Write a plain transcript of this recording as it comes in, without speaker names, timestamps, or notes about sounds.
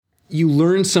you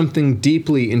learn something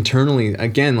deeply internally.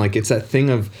 Again, like it's that thing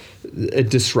of a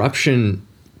disruption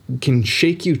can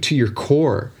shake you to your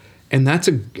core. And that's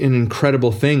an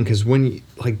incredible thing, because when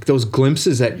like those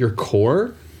glimpses at your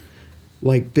core,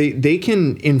 like they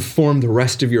can inform the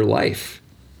rest of your life.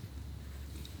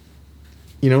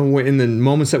 You know, in the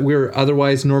moments that we're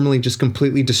otherwise normally just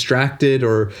completely distracted,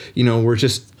 or, you know, we're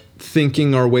just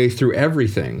thinking our way through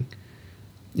everything.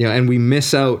 You know, and we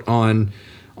miss out on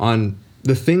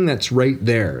the thing that's right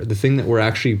there, the thing that we're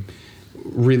actually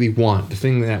really want, the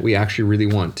thing that we actually really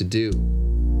want to do.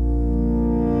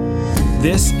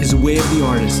 This is Way of the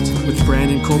Artist with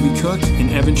Brandon Colby Cook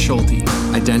and Evan Schulte.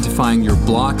 Identifying your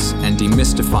blocks and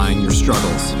demystifying your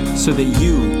struggles so that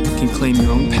you can claim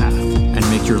your own path and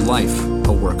make your life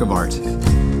a work of art.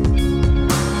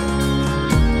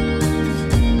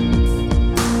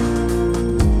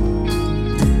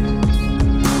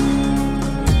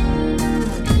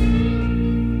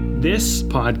 This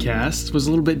podcast was a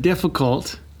little bit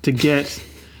difficult to get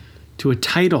to a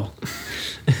title.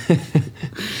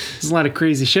 There's a lot of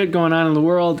crazy shit going on in the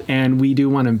world, and we do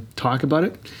want to talk about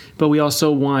it, but we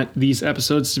also want these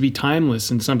episodes to be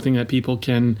timeless and something that people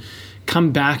can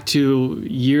come back to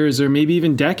years or maybe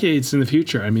even decades in the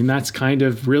future. I mean, that's kind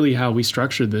of really how we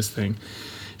structured this thing.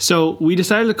 So we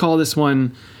decided to call this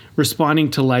one Responding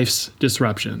to Life's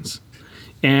Disruptions.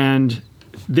 And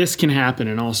this can happen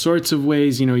in all sorts of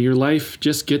ways. You know, your life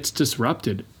just gets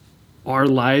disrupted. Our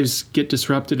lives get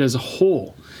disrupted as a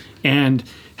whole. And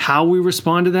how we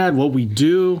respond to that, what we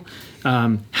do,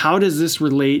 how does this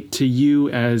relate to you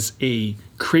as a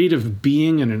creative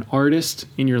being and an artist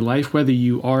in your life, whether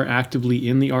you are actively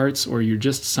in the arts or you're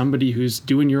just somebody who's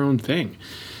doing your own thing.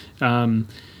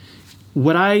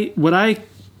 What I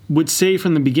would say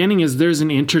from the beginning is there's an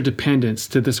interdependence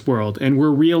to this world, and we're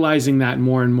realizing that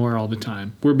more and more all the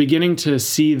time. We're beginning to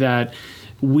see that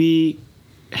we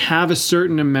have a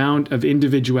certain amount of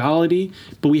individuality,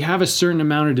 but we have a certain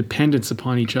amount of dependence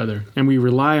upon each other, and we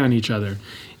rely on each other.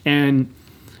 And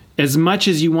as much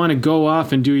as you want to go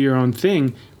off and do your own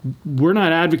thing, we're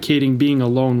not advocating being a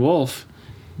lone wolf.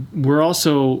 We're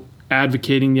also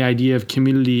advocating the idea of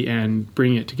community and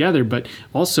bringing it together, but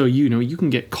also, you know, you can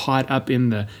get caught up in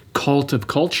the cult of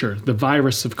culture, the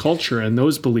virus of culture, and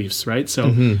those beliefs, right? So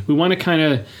we want to kind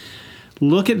of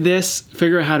look at this,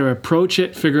 figure out how to approach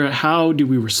it, figure out how do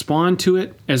we respond to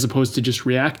it as opposed to just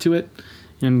react to it.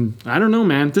 And I don't know,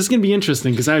 man, this is going to be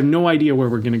interesting because I have no idea where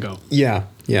we're going to go. Yeah.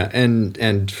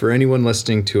 And for anyone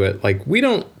listening to it, like, we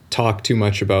don't talk too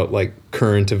much about like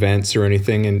current events or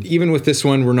anything. And even with this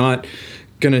one, we're not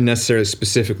going to necessarily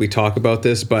specifically talk about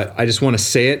this, but I just want to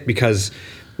say it because,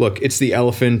 look, it's the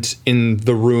elephant in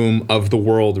the room of the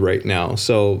world right now.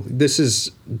 So this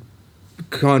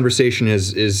conversation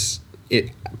is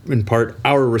it, in part,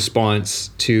 our response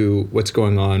to what's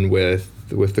going on with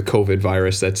the COVID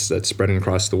virus that's spreading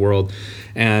across the world.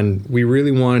 And we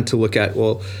really wanted to look at,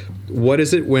 well, what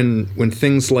is it when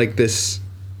things like this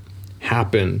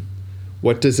happen?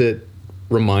 What does it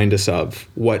remind us of?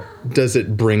 What does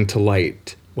it bring to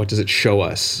light? What does it show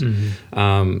us?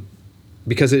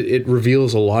 Because it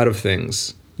reveals a lot of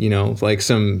things, you know, like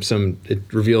it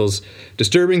reveals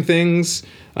disturbing things,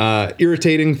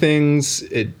 irritating things,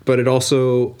 but it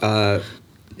also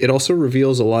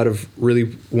reveals a lot of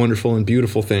really wonderful and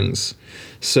beautiful things.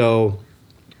 So,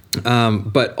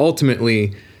 but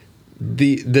ultimately,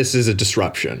 this is a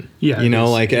disruption. Yeah, you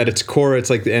know, like at its core, it's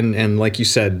like, and like you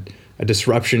said, a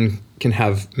disruption can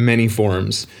have many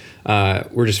forms.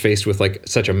 We're just faced with like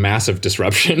such a massive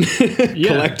disruption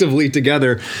collectively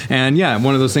together, and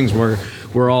one of those things where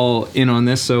we're all in on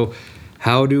this. So,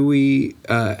 how can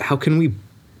we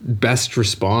best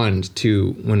respond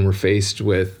to when we're faced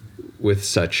with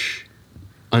such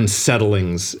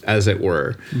unsettlings, as it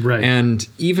were? Right. And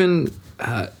even,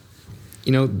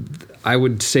 I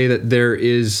would say that there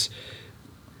is,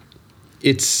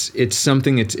 it's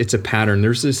a pattern.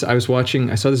 There's this, I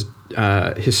saw this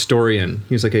historian.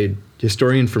 He was like a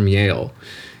historian from Yale.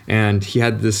 And he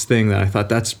had this thing that I thought,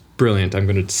 that's brilliant. I'm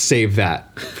going to save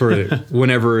that for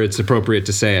whenever it's appropriate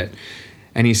to say it.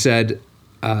 And he said,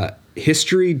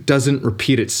 history doesn't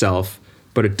repeat itself,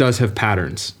 but it does have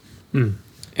patterns.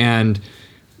 And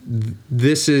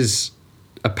this is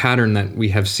a pattern that we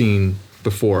have seen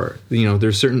before. You know,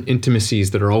 there's certain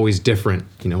intimacies that are always different.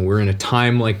 You know, we're in a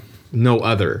time like no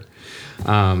other.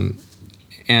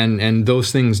 And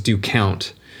those things do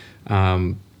count.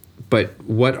 But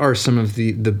what are some of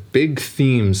the big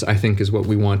themes, I think, is what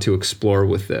we want to explore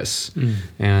with this.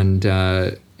 And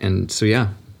so,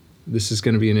 this is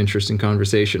going to be an interesting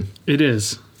conversation. It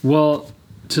is. Well,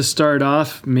 to start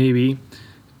off, maybe,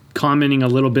 commenting a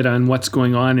little bit on what's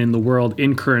going on in the world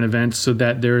in current events so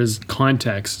that there is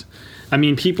context. I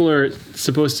mean, people are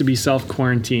supposed to be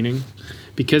self-quarantining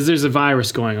because there's a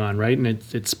virus going on, right? And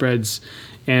it spreads,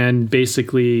 and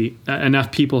basically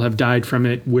enough people have died from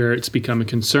it where it's become a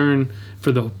concern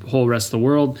for the whole rest of the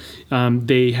world.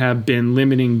 They have been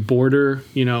limiting border,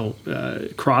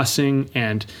 crossing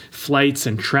and flights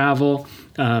and travel.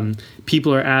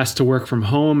 People are asked to work from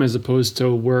home as opposed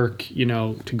to work,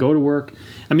 to go to work.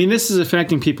 I mean, this is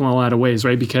affecting people in a lot of ways,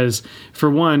 right? Because for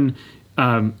one,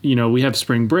 we have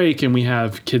spring break and we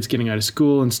have kids getting out of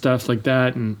school and stuff like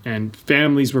that. And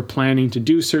families were planning to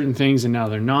do certain things and now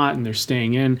they're not and they're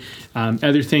staying in.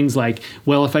 Other things like,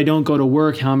 well, if I don't go to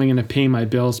work, how am I going to pay my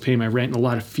bills, pay my rent? And a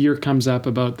lot of fear comes up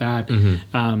about that.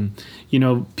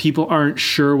 People aren't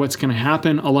sure what's going to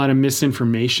happen. A lot of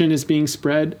misinformation is being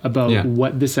spread about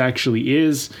what this actually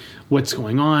is, what's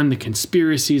going on, the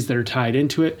conspiracies that are tied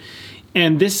into it.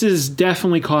 And this is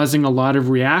definitely causing a lot of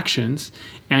reactions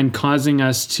and causing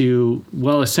us to,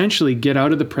 essentially get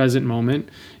out of the present moment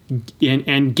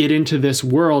and get into this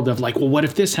world of like, well, what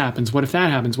if this happens? What if that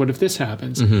happens? What if this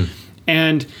happens?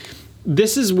 And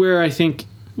this is where I think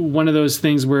one of those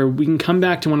things where we can come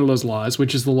back to one of those laws,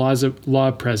 which is the law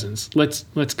of presence.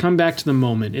 Let's come back to the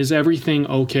moment. Is everything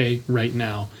okay right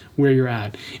now where you're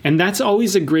at? And that's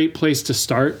always a great place to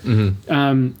start.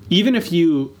 Even if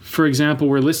you, for example,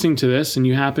 were listening to this and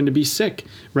you happen to be sick,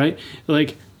 right?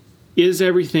 Like, is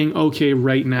everything okay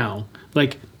right now?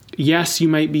 Like, yes, you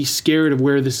might be scared of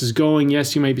where this is going.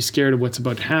 Yes, you might be scared of what's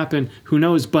about to happen. Who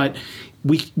knows? But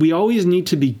we always need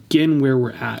to begin where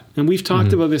we're at. And we've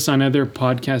talked about this on other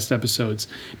podcast episodes,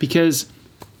 because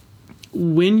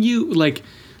when you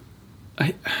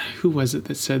who was it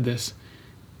that said this?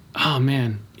 Oh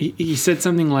man, he said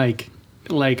something like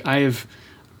I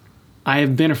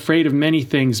have been afraid of many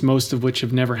things, most of which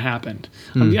have never happened.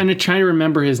 I'm gonna try to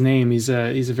remember his name. He's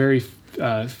a very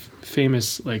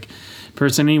famous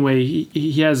person. Anyway,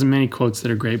 he has many quotes that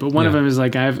are great, but one of them is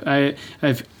like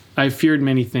I've feared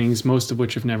many things, most of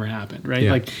which have never happened, right?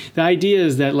 Like the idea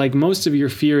is that most of your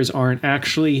fears aren't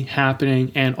actually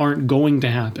happening and aren't going to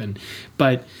happen.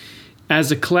 But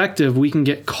as a collective, we can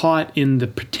get caught in the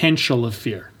potential of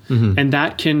fear. And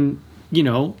that can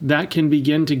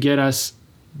begin to get us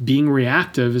being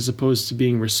reactive as opposed to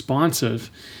being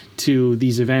responsive to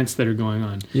these events that are going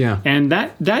on. And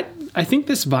that I think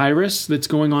this virus that's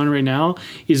going on right now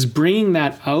is bringing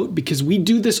that out, because we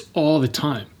do this all the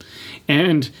time.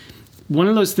 And one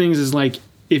of those things is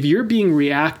if you're being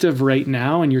reactive right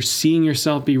now and you're seeing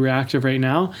yourself be reactive right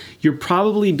now, you're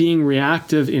probably being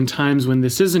reactive in times when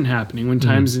this isn't happening, when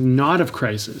times not of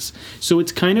crisis. So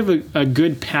it's kind of a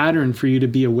good pattern for you to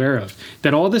be aware of,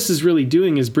 that all this is really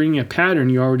doing is bringing a pattern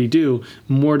you already do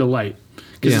more to light,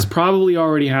 because it's probably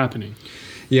already happening.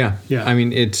 I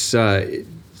mean, it's a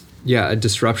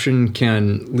disruption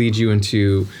can lead you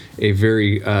into a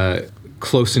very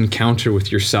close encounter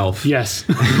with yourself. Yes.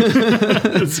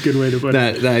 That's a good way to put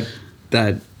it.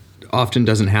 That often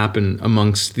doesn't happen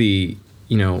amongst the,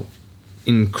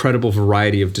 incredible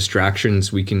variety of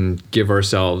distractions we can give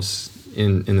ourselves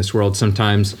in this world.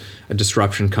 Sometimes a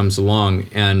disruption comes along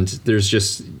and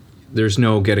there's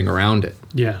no getting around it.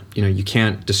 You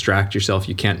can't distract yourself.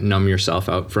 You can't numb yourself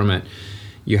out from it.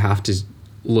 You have to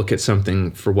look at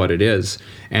something for what it is.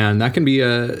 And that can be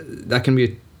a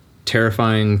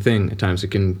terrifying thing at times. It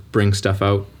can bring stuff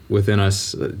out within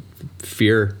us.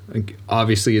 Fear,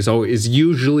 obviously, is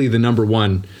usually the number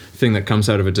one thing that comes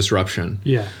out of a disruption.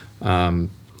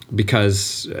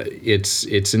 Because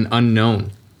it's an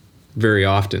unknown very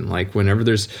often. Whenever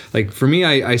there's for me,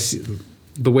 I see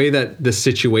the way that the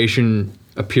situation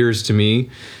appears to me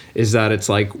is that it's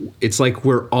like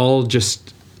we're all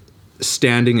just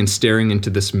standing and staring into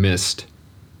this mist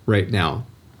right now.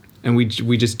 And we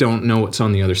just don't know what's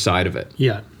on the other side of it.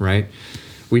 Right?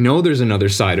 We know there's another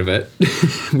side of it.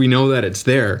 We know that it's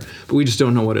there, but we just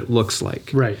don't know what it looks like.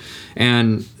 Right.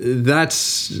 And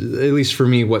that's, at least for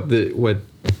me, what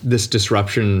this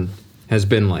disruption has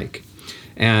been like.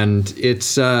 And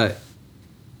it's a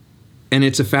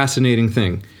fascinating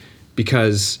thing,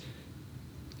 because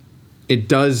it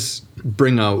does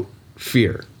bring out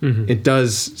fear. It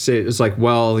does say, it's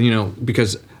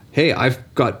because hey,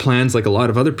 I've got plans like a lot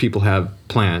of other people have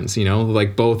plans,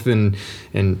 both in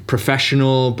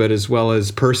professional, but as well as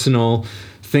personal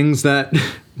things that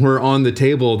were on the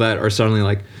table that are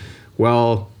suddenly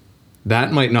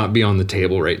that might not be on the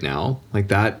table right now.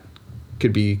 That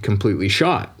could be completely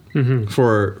shot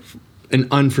for an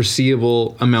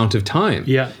unforeseeable amount of time.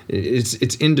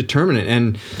 It's indeterminate.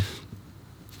 And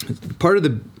part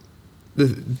of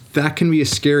that can be a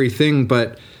scary thing,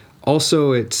 but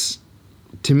also it's,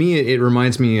 to me, it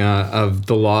reminds me of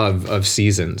the law of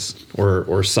seasons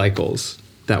or cycles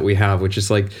that we have, which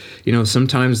is like,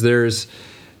 sometimes there's,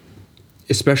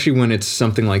 especially when it's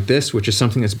something like this, which is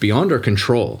something that's beyond our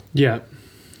control. Yeah.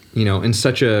 In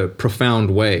such a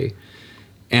profound way.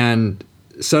 And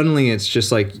suddenly it's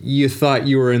just like, you thought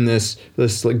you were in this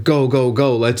like, go,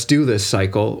 let's do this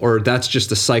cycle, or that's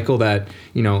just a cycle that,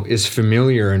 is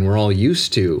familiar and we're all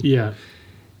used to. Yeah.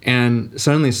 And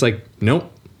suddenly it's like,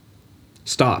 nope,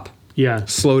 stop. Yeah.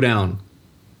 Slow down.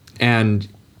 And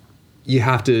you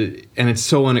have to, and it's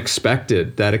so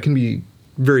unexpected that it can be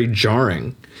very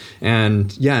jarring.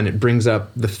 And it brings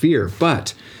up the fear.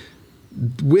 But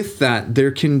with that,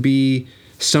 there can be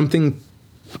something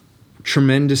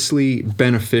tremendously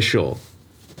beneficial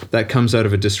that comes out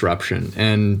of a disruption.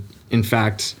 And in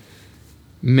fact,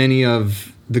 many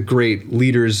of the great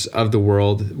leaders of the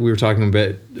world, we were talking a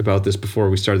bit about this before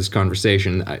we started this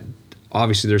conversation.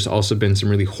 Obviously, there's also been some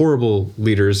really horrible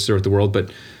leaders throughout the world,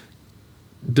 but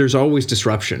there's always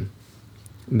disruption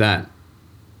that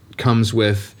comes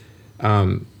with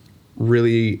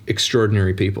really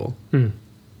extraordinary people.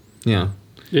 Yeah.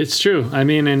 It's true. I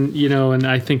mean, and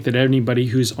I think that anybody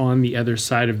who's on the other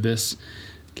side of this,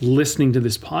 listening to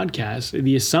this podcast,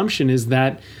 the assumption is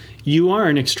that you are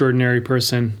an extraordinary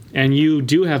person and you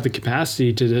do have the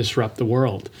capacity to disrupt the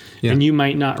world. Yeah. And you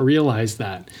might not realize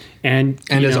that. And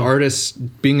as artists,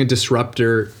 being a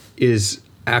disruptor is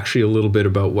actually a little bit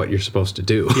about what you're supposed to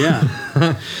do.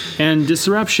 Yeah. And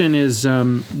disruption is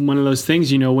one of those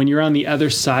things, when you're on the other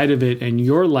side of it and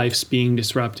your life's being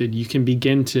disrupted, you can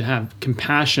begin to have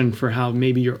compassion for how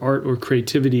maybe your art or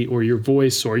creativity or your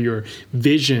voice or your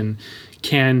vision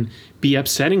can be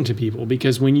upsetting to people.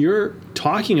 Because when you're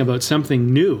talking about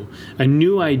something new, a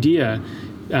new idea,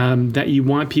 that you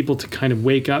want people to kind of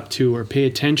wake up to or pay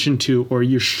attention to, or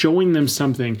you're showing them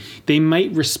something, they might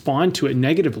respond to it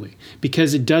negatively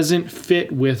because it doesn't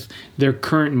fit with their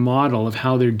current model of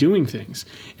how they're doing things.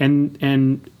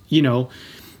 And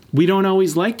we don't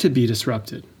always like to be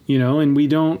disrupted,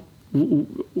 and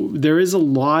there is a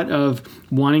lot of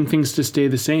wanting things to stay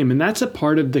the same. And that's a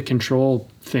part of the control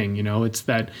thing, it's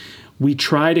that we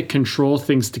try to control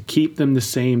things to keep them the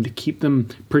same, to keep them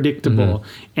predictable.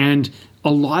 Mm-hmm. And a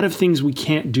lot of things we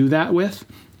can't do that with,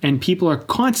 and people are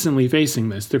constantly facing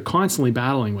this. They're constantly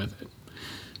battling with it.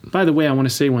 By the way, I want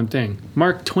to say one thing.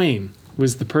 Mark Twain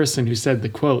was the person who said the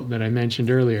quote that I mentioned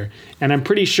earlier, and I'm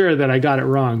pretty sure that I got it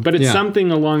wrong, but it's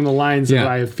something along the lines of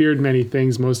I have feared many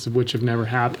things, most of which have never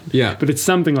happened. Yeah. But it's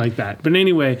something like that. But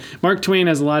anyway, Mark Twain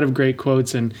has a lot of great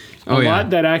quotes, and a lot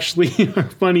that actually are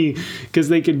funny because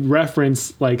they could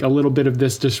reference like a little bit of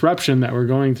this disruption that we're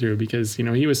going through because,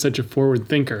 he was such a forward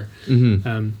thinker.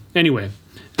 Mm-hmm. Anyway.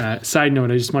 Side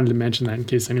note, I just wanted to mention that in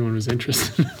case anyone was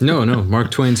interested. No. Mark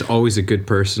Twain's always a good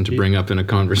person to bring up in a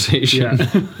conversation.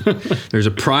 Yeah. There's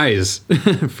a prize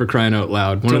for crying out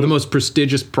loud. One of the most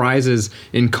prestigious prizes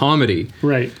in comedy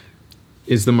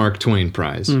is the Mark Twain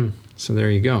Prize. Mm. So there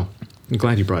you go. I'm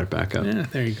glad you brought it back up. Yeah,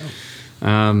 there you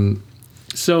go.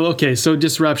 So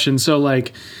disruption. So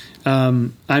right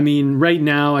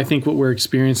now, I think what we're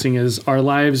experiencing is our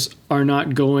lives are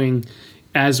not going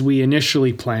as we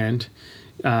initially planned.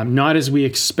 Not as we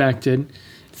expected.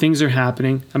 Things are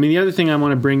happening. I mean, the other thing I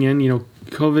want to bring in,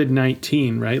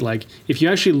 COVID-19, right? Like, if you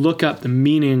actually look up the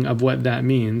meaning of what that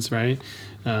means, right?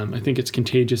 I think it's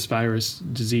contagious virus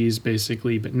disease,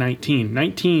 basically, but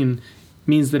 19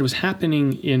 means that it was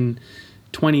happening in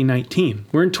 2019.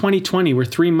 We're in 2020. We're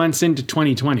 3 months into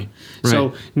 2020. Right.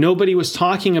 So nobody was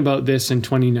talking about this in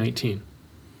 2019.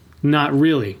 Not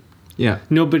really. Yeah.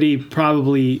 Nobody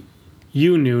probably...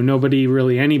 nobody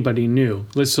really anybody knew.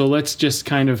 So let's just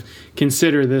kind of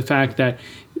consider the fact that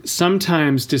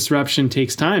sometimes disruption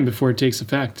takes time before it takes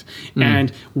effect. Mm.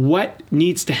 And what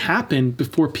needs to happen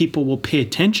before people will pay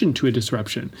attention to a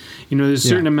disruption? There's a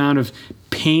certain amount of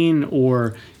pain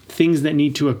or things that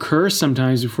need to occur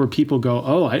sometimes before people go,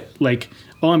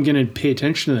 I'm going to pay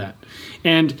attention to that.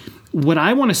 And what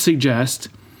I want to suggest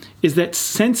is that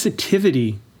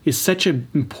sensitivity is such an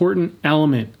important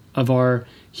element of our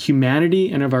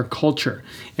humanity and of our culture.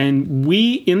 And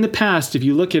we, in the past, if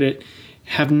you look at it,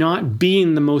 have not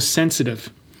been the most sensitive.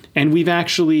 And we've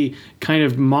actually kind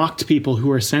of mocked people who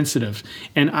are sensitive.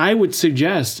 And I would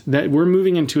suggest that we're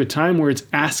moving into a time where it's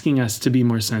asking us to be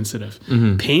more sensitive,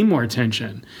 pay more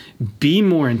attention, be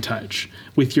more in touch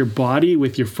with your body,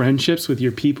 with your friendships, with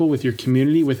your people, with your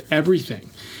community, with everything.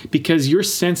 Because your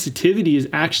sensitivity is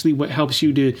actually what helps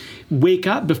you to wake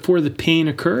up before the pain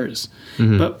occurs.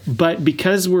 Mm-hmm. But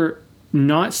because we're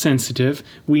not sensitive,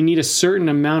 we need a certain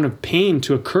amount of pain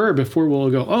to occur before we'll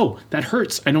go, that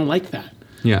hurts. I don't like that.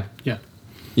 Yeah. Yeah.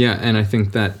 Yeah, and I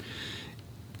think that,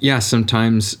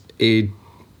 sometimes a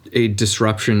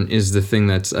disruption is the thing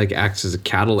that's like acts as a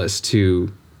catalyst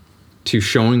to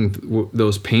showing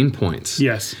those pain points.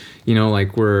 Yes. You know,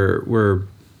 like we're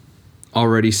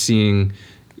already seeing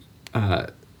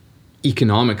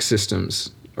economic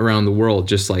systems around the world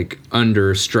just like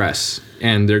under stress,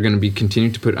 and they're going to be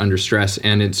continuing to put under stress,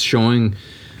 and it's showing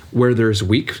where there's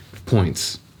weak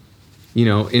points, you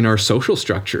know, in our social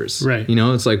structures. Right. You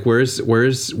know, it's like where's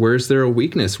there a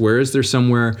weakness? Where is there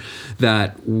somewhere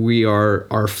that we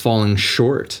are falling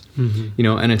short? Mm-hmm. You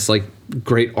know, and it's like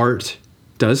great art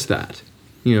does that.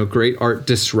 You know, great art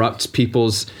disrupts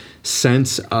people's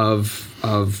sense of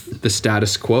the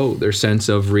status quo, their sense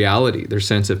of reality, their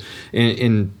sense of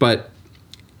and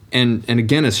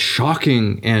again, as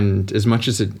shocking and as much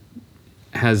as it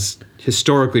has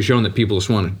historically shown that people just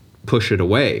want to push it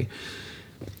away,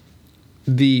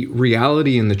 the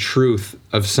reality and the truth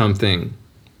of something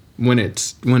when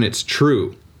it's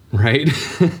true, right,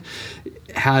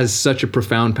 has such a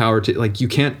profound power to, like, you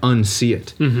can't unsee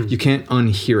it. Mm-hmm. You can't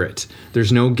unhear it.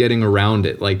 There's no getting around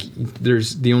it. Like,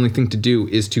 the only thing to do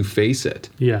is to face it.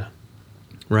 Yeah.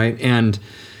 Right. And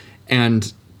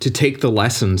to take the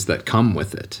lessons that come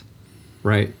with it.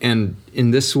 Right. And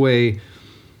in this way,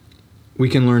 we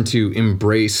can learn to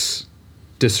embrace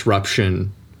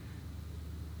disruption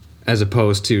as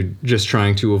opposed to just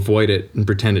trying to avoid it and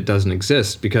pretend it doesn't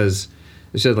exist, because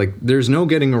it's just like there's no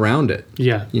getting around it.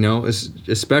 Yeah. You know,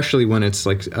 especially when it's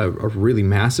like a really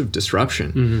massive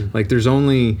disruption. Mm-hmm. Like there's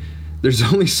only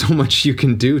so much you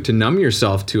can do to numb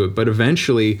yourself to it, but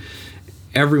eventually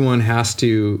everyone has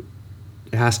to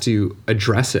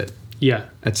address it. Yeah.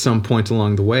 At some point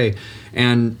along the way.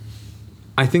 And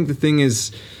I think the thing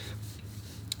is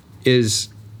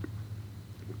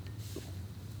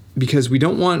because we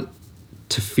don't want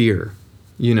to fear,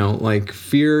 you know, like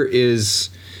fear is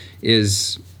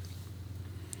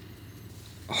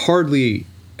hardly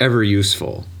ever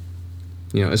useful,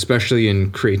 you know, especially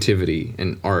in creativity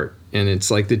and art. And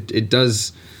it's like it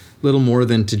does little more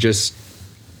than to just,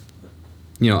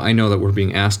 you know, I know that we're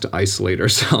being asked to isolate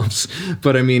ourselves,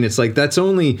 but I mean, it's like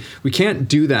we can't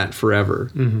do that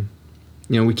forever. Mm-hmm.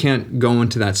 You know, we can't go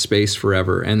into that space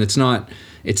forever, and it's not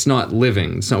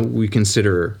living. It's not what we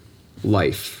consider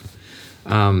life.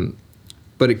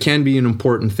 But it can be an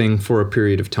important thing for a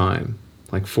period of time,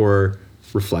 like for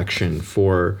reflection,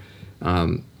 for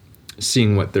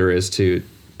seeing what there is to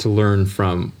learn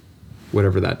from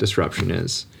whatever that disruption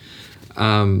is.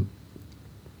 I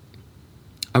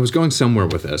was going somewhere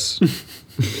with this.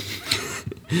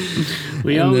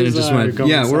 We're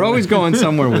always going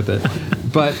somewhere with it.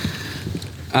 But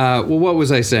what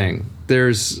was I saying?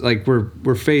 There's like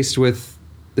we're faced with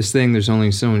this thing. There's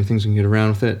only so many things we can get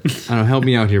around with it. I don't know. Help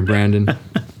me out here, Brandon.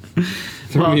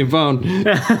 Throw me a bone.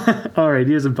 All right,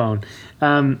 here's a bone.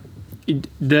 I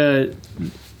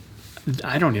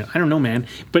don't know, man.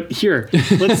 But here,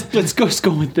 let's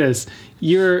go with this.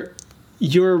 Your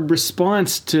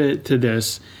response to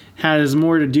this has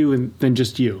more to do than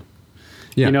just you.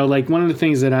 Yeah. You know, like one of the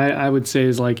things that I would say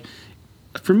is like,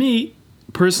 for me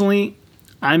personally,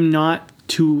 I'm not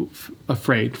too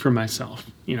afraid for myself,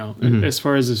 you know, as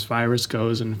far as this virus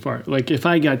goes, and like if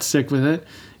I got sick with it,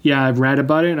 yeah, I've read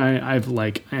about it. I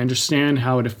understand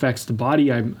how it affects the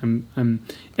body. I'm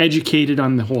educated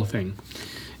on the whole thing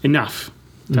enough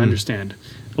to understand.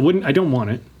 I don't want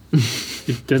it.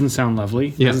 It doesn't sound lovely.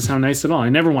 It doesn't sound nice at all. I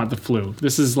never want the flu.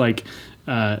 This is like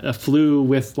a flu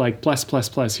with like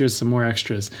plus. Here's some more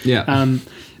extras. Yeah.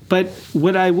 But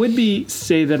what I would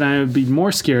say that I would be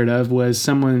more scared of was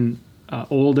someone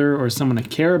older or someone I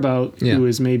care about who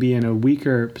is maybe in a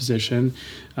weaker position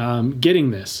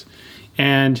getting this.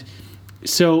 And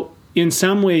so in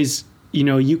some ways, you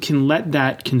know, you can let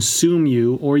that consume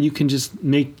you, or you can just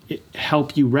make it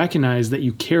help you recognize that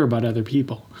you care about other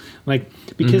people. Like,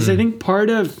 because I think part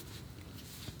of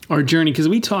our journey, because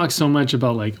we talk so much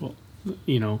about like,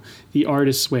 you know, the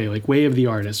artist's way, like way of the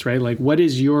artist, right? Like, what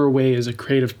is your way as a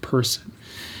creative person?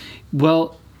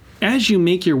 Well, as you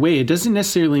make your way, it doesn't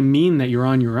necessarily mean that you're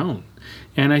on your own.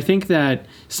 And I think that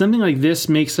something like this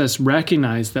makes us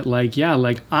recognize that, like, yeah,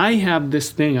 like I have this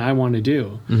thing I want to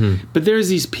do, but there's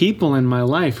these people in my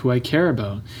life who I care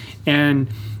about. And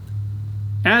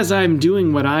as I'm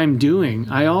doing what I'm doing,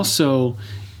 I also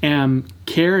am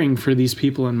caring for these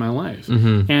people in my life.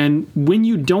 And when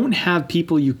you don't have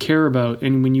people you care about,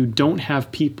 and when you don't have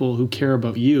people who care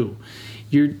about you,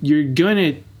 you're going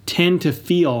to tend to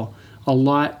feel a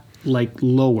lot like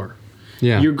lower.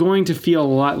 Yeah. You're going to feel a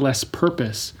lot less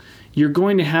purpose. You're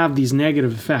going to have these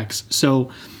negative effects.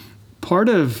 So part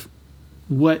of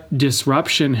what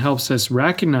disruption helps us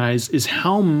recognize is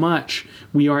how much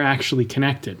we are actually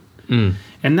connected.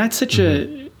 And that's such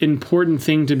a important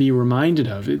thing to be reminded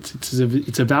of. It's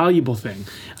a valuable thing.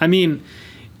 I mean,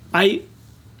 I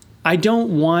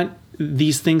don't want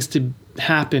these things to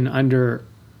happen under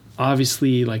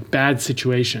obviously like bad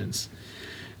situations.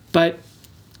 But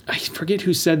I forget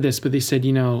who said this, but they said,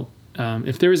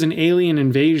 if there was an alien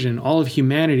invasion, all of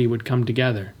humanity would come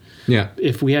together. Yeah.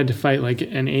 If we had to fight like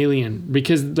an alien,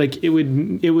 because like it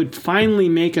would finally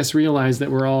make us realize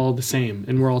that we're all the same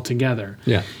and we're all together.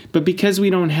 Yeah. But because we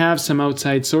don't have some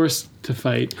outside source to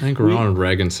fight, I think Ronald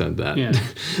Reagan said that. Yeah.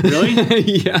 Really?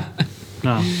 Yeah.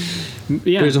 No.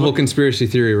 Yeah. There's a whole conspiracy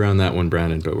theory around that one,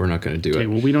 Brandon, but we're not going to do Okay, it.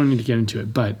 well, we don't need to get into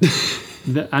it, but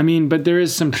but there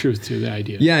is some truth to the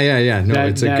idea. Yeah. No,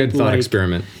 it's a good thought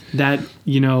experiment. That,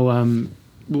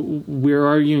 we're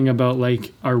arguing about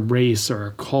like our race or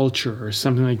our culture or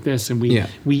something like this, and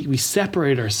we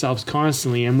separate ourselves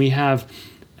constantly, and we have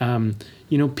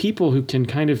people who can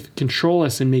kind of control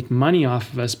us and make money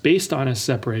off of us based on us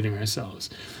separating ourselves.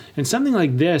 And something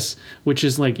like this, which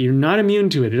is like you're not immune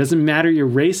to it. It doesn't matter your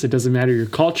race, it doesn't matter your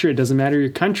culture, it doesn't matter your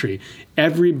country.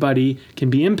 Everybody can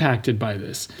be impacted by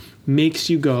this. Makes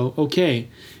you go, okay,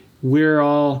 we're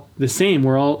all the same.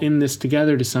 We're all in this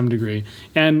together to some degree.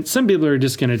 And some people are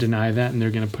just going to deny that and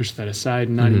they're going to push that aside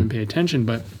and not even pay attention.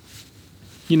 But,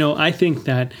 I think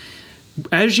that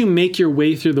as you make your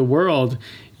way through the world,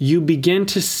 you begin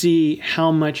to see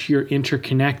how much you're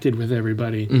interconnected with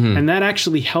everybody. And that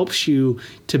actually helps you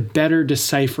to better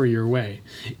decipher your way.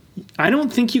 I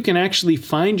don't think you can actually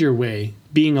find your way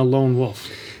being a lone wolf.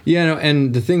 Yeah, no,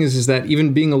 and the thing is that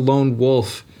even being a lone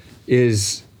wolf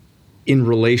is in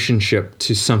relationship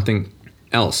to something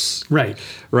else. Right.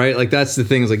 Like that's the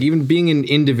thing, is like even being an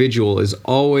individual is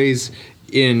always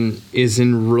in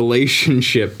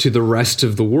relationship to the rest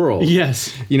of the world.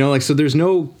 Yes. So there's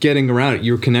no getting around it.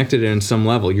 You're connected in some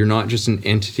level. You're not just an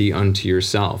entity unto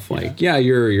yourself. Like,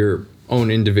 you're your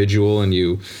own individual, and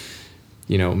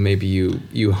maybe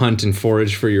you hunt and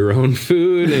forage for your own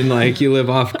food, and like you live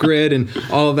off grid and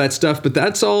all of that stuff. But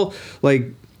that's all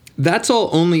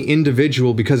only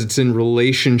individual because it's in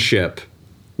relationship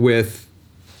with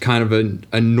kind of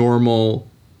a normal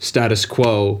status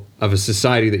quo of a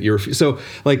society that you're. So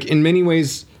like in many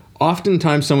ways,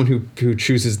 oftentimes someone who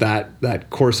chooses that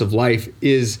course of life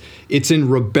it's in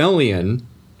rebellion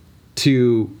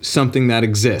to something that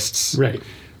exists.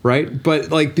 Right. But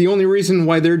like the only reason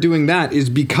why they're doing that is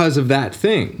because of that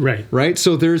thing. Right.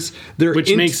 So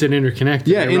which makes it interconnected.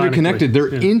 Yeah. Interconnected.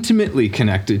 They're intimately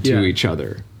connected to each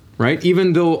other. Right.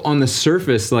 Even though on the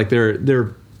surface, like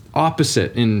they're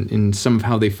opposite in some of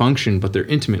how they function, but they're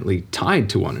intimately tied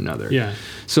to one another. Yeah.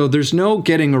 So there's no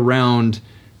getting around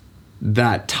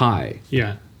that tie.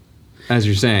 Yeah. As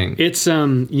you're saying. It's,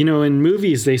 in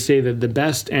movies, they say that the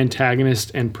best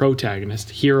antagonist and protagonist,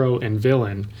 hero and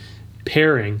villain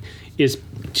pairing is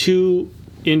two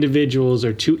individuals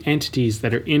or two entities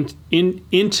that are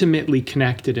intimately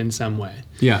connected in some way.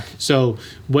 Yeah. So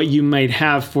what you might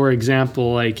have, for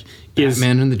example, like is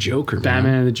Batman and the Joker.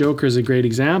 Batman and the Joker is a great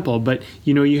example, but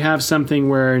you have something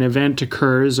where an event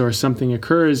occurs or something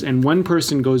occurs and one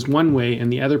person goes one way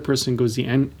and the other person goes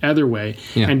the other way.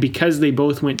 Yeah. And because they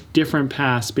both went different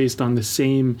paths based on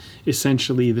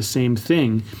essentially the same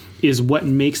thing, is what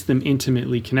makes them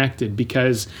intimately connected,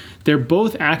 because they're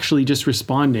both actually just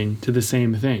responding to the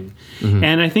same thing.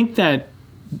 And I think that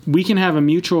we can have a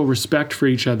mutual respect for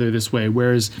each other this way,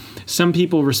 whereas some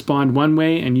people respond one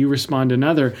way and you respond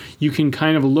another. You can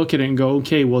kind of look at it and go,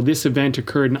 okay, well, this event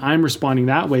occurred and I'm responding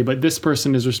that way, but this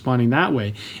person is responding that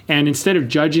way. And instead of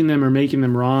judging them or making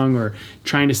them wrong or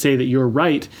trying to say that you're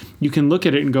right, you can look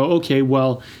at it and go, okay,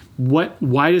 well,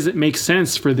 why does it make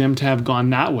sense for them to have gone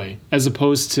that way as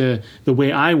opposed to the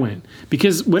way I went?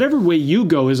 Because whatever way you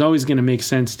go is always going to make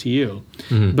sense to you.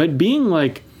 But being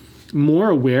like more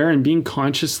aware and being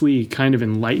consciously kind of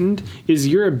enlightened is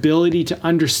your ability to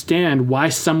understand why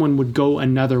someone would go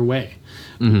another way.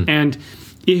 And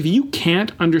if you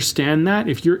can't understand that,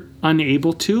 if you're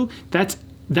unable to, that's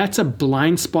a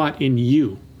blind spot in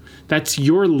you. That's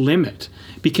your limit.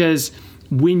 Because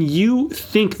when you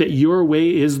think that your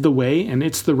way is the way and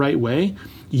it's the right way,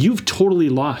 you've totally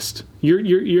lost.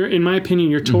 You're in my opinion,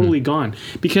 you're totally gone.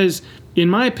 Because in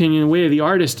my opinion, the way of the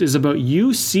artist is about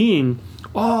you seeing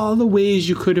all the ways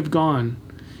you could have gone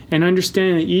and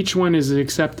understanding that each one is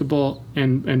acceptable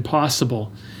and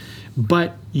possible.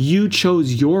 But you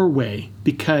chose your way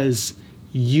because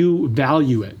you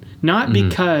value it, not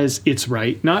because it's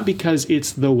right, not because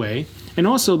it's the way. And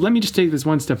also, let me just take this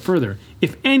one step further.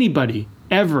 If anybody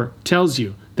ever tells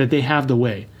you that they have the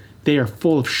way, they are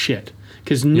full of shit.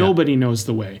 because nobody knows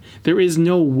the way. There is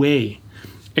no way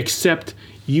except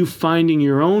you finding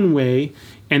your own way,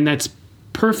 and that's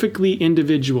perfectly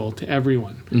individual to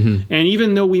everyone. And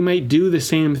even though we might do the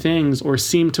same things or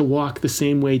seem to walk the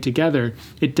same way together,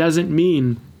 it doesn't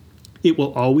mean it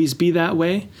will always be that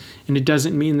way, and it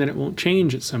doesn't mean that it won't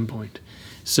change at some point.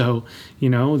 So,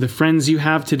 the friends you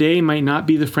have today might not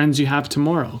be the friends you have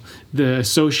tomorrow. The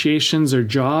associations or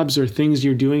jobs or things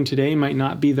you're doing today might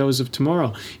not be those of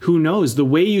tomorrow. Who knows? The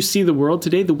way you see the world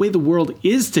today, the way the world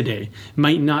is today,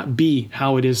 might not be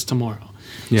how it is tomorrow.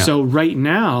 Yeah. So right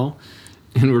now...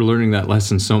 And we're learning that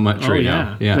lesson so much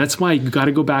now. Yeah. That's why you got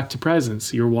to go back to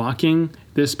presence. You're walking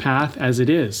this path as it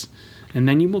is. And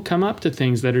then you will come up to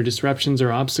things that are disruptions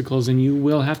or obstacles, and you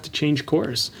will have to change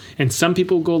course. And some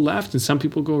people go left and some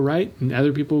people go right, and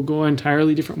other people will go an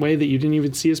entirely different way that you didn't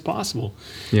even see as possible.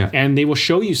 Yeah. And they will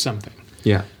show you something.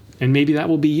 Yeah. And maybe that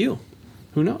will be you.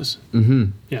 Who knows?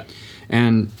 Yeah.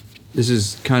 And this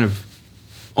is kind of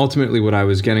ultimately what I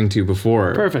was getting to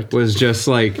before. Perfect. Was just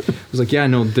like,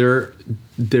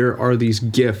 there are these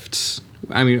gifts.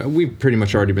 I mean, we've pretty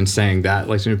much already been saying that,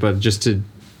 but just to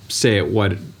say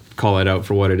it, call it out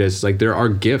for what it is. Like, there are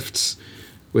gifts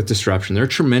with disruption. There are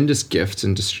tremendous gifts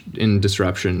in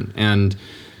disruption, and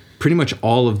pretty much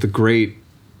all of the great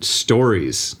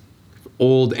stories,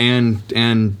 old and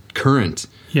current,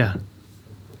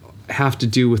 have to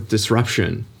do with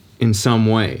disruption in some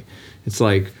way. It's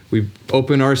like we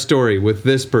open our story with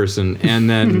this person, and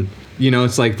then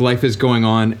it's like life is going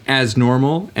on as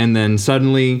normal, and then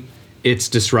suddenly it's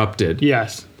disrupted.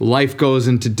 Yes. Life goes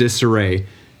into disarray.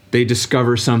 They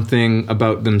discover something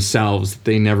about themselves that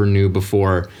they never knew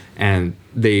before, and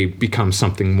they become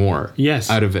something more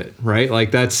out of it, right?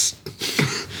 Like that's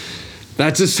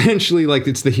essentially like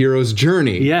it's the hero's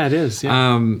journey. Yeah, it is.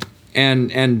 Yeah.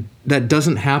 And that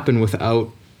doesn't happen without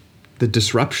the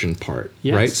disruption part,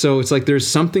 right? So it's like there's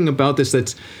something about this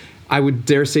that's, I would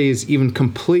dare say, is even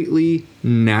completely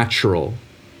natural.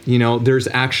 There's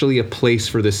actually a place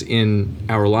for this in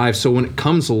our lives. So when it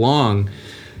comes along,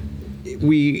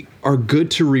 we are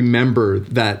good to remember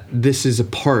that this is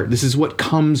what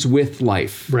comes with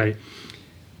life. Right.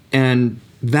 And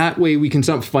that way we can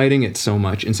stop fighting it so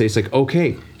much and say, it's like,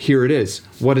 okay, here it is.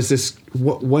 What is this?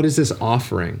 What is this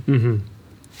offering?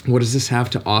 What does this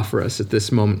have to offer us at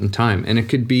this moment in time? And it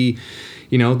could be,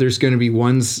 there's going to be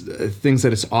things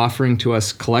that it's offering to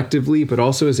us collectively, but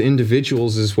also as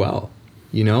individuals as well.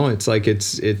 It's like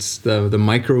it's the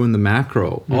micro and the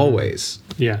macro always.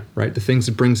 Yeah. Right. The things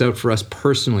it brings out for us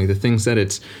personally, the things that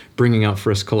it's bringing out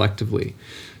for us collectively.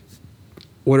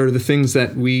 What are the things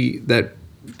that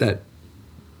that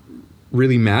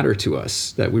really matter to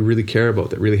us, that we really care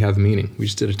about, that really have meaning? We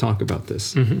just did a talk about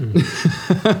this.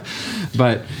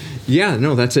 But yeah,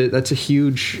 no, that's a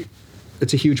huge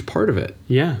part of it.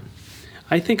 Yeah.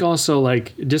 I think also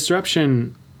like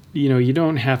disruption, you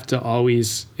don't have to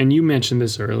always, and you mentioned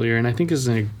this earlier, and I think this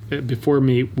is before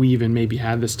we even maybe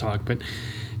had this talk, but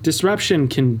disruption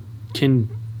can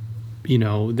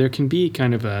there can be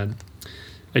kind of a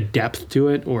depth to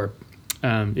it, or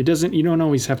you don't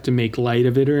always have to make light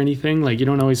of it or anything. Like, you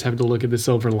don't always have to look at the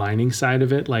silver lining side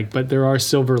of it. Like, but there are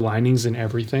silver linings in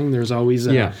everything. There's always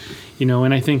and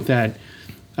I think that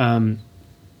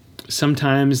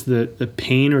sometimes the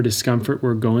pain or discomfort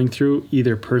we're going through,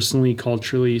 either personally,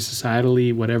 culturally,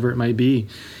 societally, whatever it might be,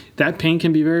 that pain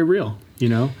can be very real,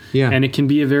 and it can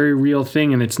be a very real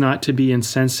thing, and it's not to be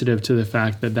insensitive to the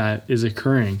fact that is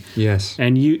occurring. Yes.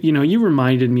 And you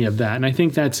reminded me of that, and I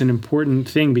think that's an important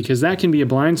thing, because that can be a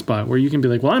blind spot where you can be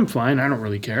like, well, I'm fine, I don't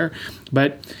really care.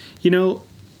 But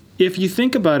if you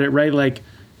think about it, right, like,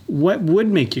 what would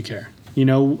make you care?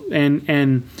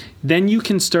 And then you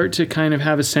can start to kind of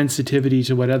have a sensitivity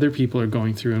to what other people are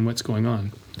going through and what's going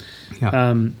on.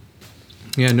 Yeah.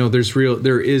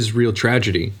 There is real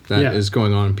tragedy that is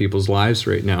going on in people's lives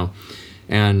right now.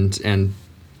 And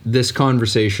this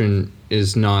conversation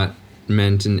is not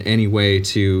meant in any way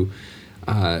to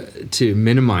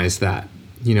minimize that,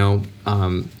 and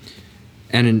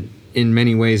in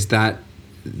many ways that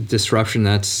disruption,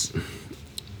 that's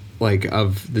like,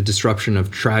 of the disruption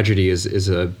of tragedy is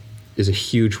a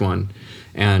huge one,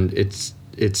 and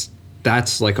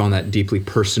that's like on that deeply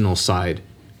personal side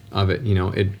of it.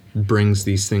 It brings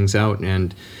these things out,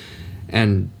 and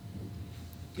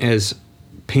as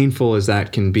painful as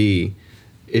that can be,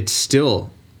 it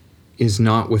still is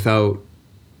not without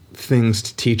things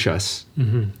to teach us.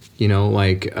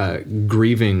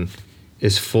 Grieving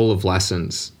is full of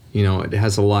lessons. It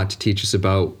has a lot to teach us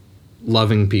about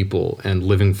loving people and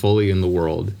living fully in the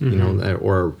world,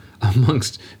 or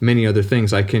amongst many other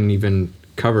things. I can even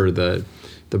cover the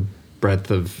breadth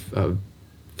of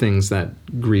things that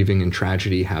grieving and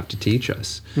tragedy have to teach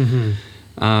us.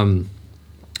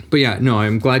 But yeah, no,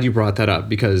 I'm glad you brought that up,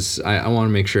 because I want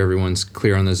to make sure everyone's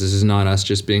clear on this. This is not us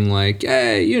just being like,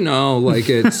 hey, like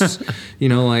it's,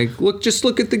 like,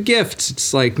 look at the gifts.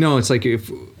 It's like, no, it's like, if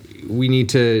we need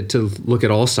to look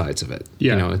at all sides of it.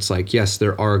 Yeah. It's like, yes,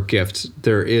 there are gifts.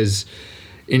 There is,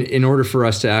 in order for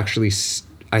us to actually,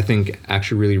 I think,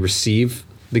 actually really receive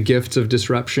the gifts of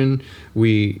disruption,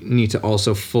 we need to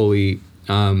also fully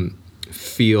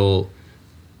feel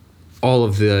all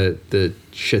of the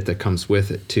shit that comes with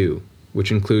it too,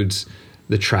 which includes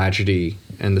the tragedy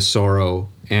and the sorrow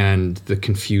and the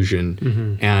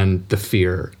confusion and the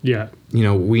fear. Yeah.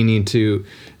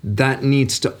 That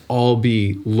needs to all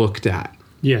be looked at.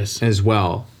 Yes. As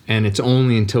well. And it's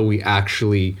only until we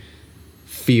actually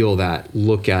feel that,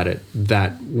 look at it,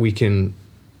 that we can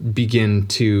begin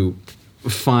to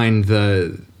find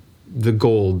the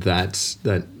gold that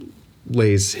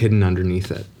lays hidden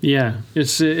underneath it. Yeah,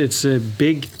 it's a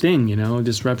big thing,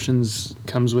 Disruptions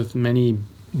comes with many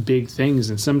big things,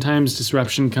 and sometimes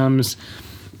disruption comes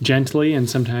gently, and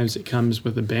sometimes it comes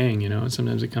with a bang, and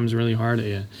sometimes it comes really hard at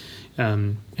you.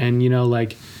 And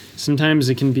sometimes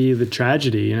it can be the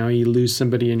tragedy, you lose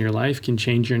somebody in your life can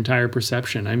change your entire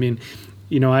perception. I mean,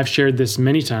 I've shared this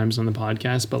many times on the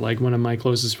podcast, but like one of my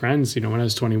closest friends, when I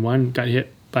was 21, got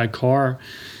hit by a car.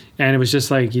 And it was just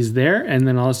like, he's there, and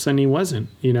then all of a sudden he wasn't,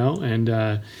 and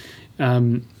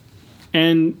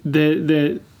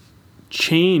the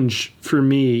change for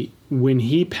me when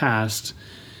he passed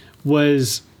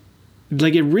was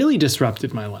like, it really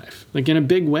disrupted my life, like in a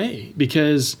big way,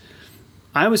 because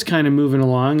I was kind of moving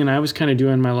along and I was kind of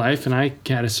doing my life and I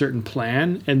had a certain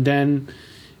plan, and then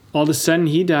all of a sudden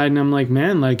he died, and I'm like,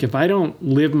 man, like if I don't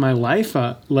live my life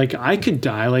up, like I could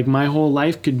die, like my whole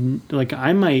life could, like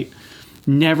I might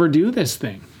never do this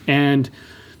thing. And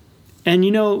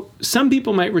some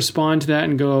people might respond to that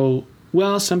and go,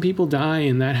 well, some people die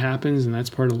and that happens and that's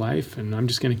part of life, and I'm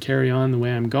just going to carry on the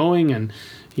way I'm going and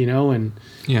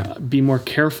be more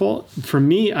careful. For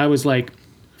me, I was like,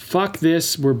 fuck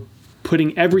this, we're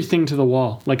putting everything to the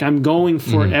wall. Like I'm going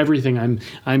for everything.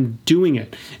 I'm doing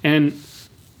it. And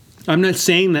I'm not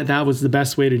saying that was the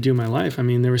best way to do my life. I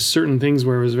mean, there were certain things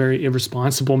where it was very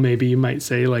irresponsible, maybe you might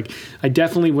say. Like, I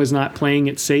definitely was not playing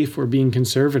it safe or being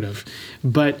conservative.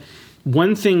 But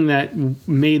one thing that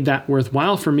made that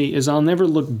worthwhile for me is I'll never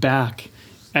look back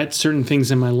at certain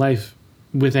things in my life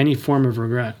with any form of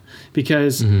regret,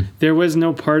 because there was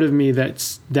no part of me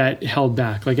that held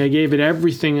back. Like, I gave it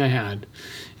everything I had.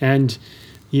 And,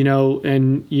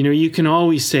 you can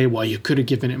always say, well, you could have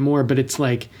given it more, but it's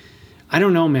like, I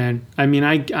don't know, man. I mean,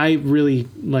 I really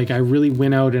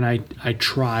went out and I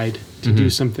tried to do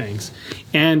some things.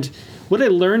 And what I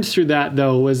learned through that,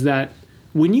 though, was that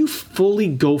when you fully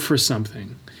go for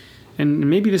something, and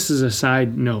maybe this is a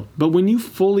side note, but when you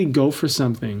fully go for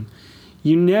something,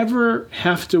 you never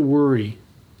have to worry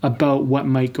about what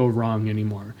might go wrong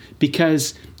anymore,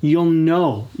 because you'll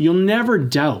never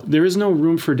doubt. There is no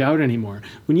room for doubt anymore.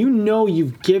 When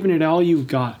you've given it all you've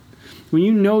got, when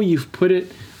you've put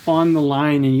it on the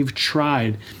line and you've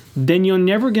tried, then you're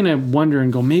never going to wonder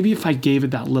and go, maybe if I gave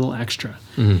it that little extra.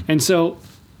 And so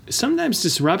sometimes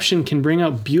disruption can bring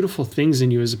out beautiful things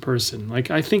in you as a person. Like,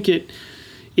 I think it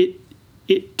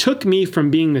took me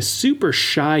from being this super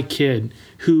shy kid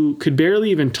who could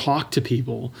barely even talk to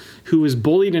people, who was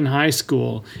bullied in high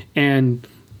school and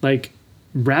like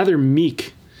rather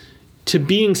meek, to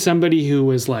being somebody who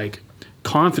was like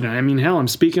confident. I mean, hell, I'm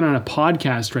speaking on a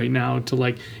podcast right now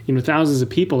to thousands of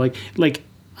people. Like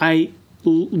I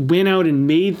went out and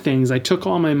made things. I took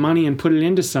all my money and put it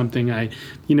into something.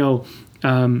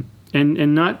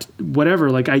 And not whatever.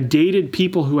 Like, I dated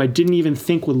people who I didn't even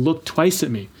think would look twice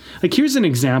at me. Like, here's an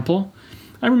example.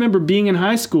 I remember being in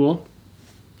high school.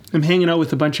 I'm hanging out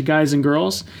with a bunch of guys and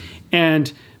girls,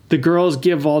 and the girls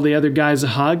give all the other guys a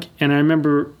hug. And I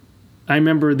remember they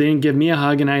didn't give me a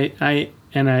hug, and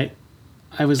I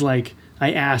was like,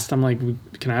 I asked, I'm like,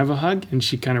 can I have a hug? And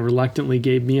she kind of reluctantly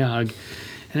gave me a hug.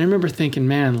 And I remember thinking,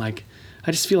 man, like,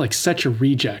 I just feel like such a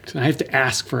reject. I have to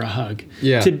ask for a hug.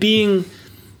 Yeah. To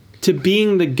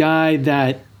being the guy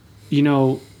that,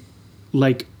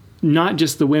 like, not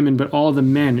just the women, but all the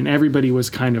men, and everybody was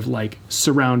kind of like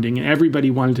surrounding, and everybody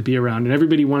wanted to be around, and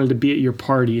everybody wanted to be at your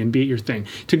party and be at your thing.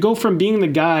 To go from being the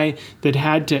guy that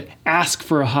had to ask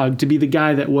for a hug to be the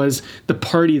guy that was the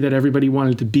party that everybody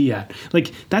wanted to be at.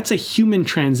 Like, that's a human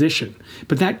transition.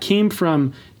 But that came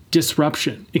from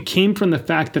disruption. It came from the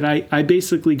fact that I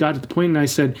basically got to the point and I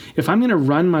said, if I'm going to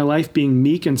run my life being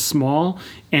meek and small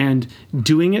and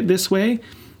doing it this way,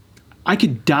 I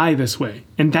could die this way,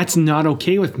 and that's not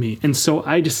okay with me. And so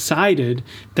I decided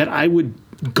that I would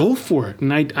go for it.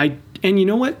 And you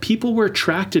know what? People were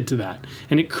attracted to that,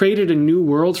 and it created a new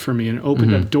world for me and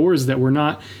opened up doors that were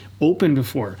not open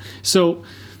before. So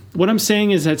what I'm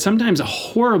saying is that sometimes a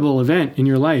horrible event in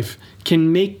your life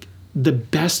can make the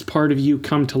best part of you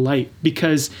come to light,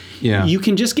 because you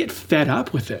can just get fed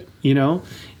up with it, you know?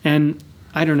 And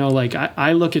I don't know, like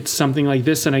I look at something like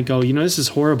this and I go, you know, this is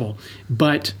horrible,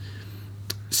 but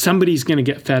somebody's going to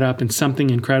get fed up and something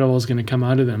incredible is going to come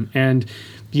out of them. And,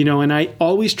 you know, and I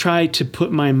always try to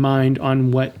put my mind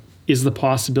on what is the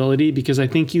possibility, because I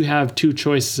think you have two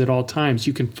choices at all times.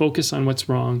 You can focus on what's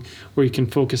wrong, or you can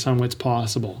focus on what's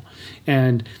possible.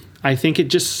 And I think it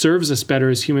just serves us better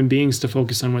as human beings to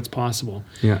focus on what's possible.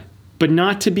 Yeah. But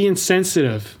not to be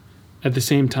insensitive at the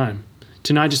same time.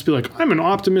 To not just be like, I'm an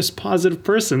optimist, positive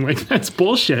person. Like, that's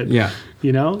bullshit. Yeah.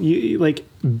 You know, you like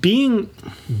being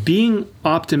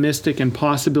optimistic and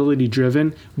possibility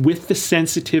driven with the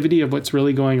sensitivity of what's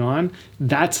really going on.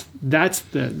 That's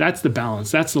the balance.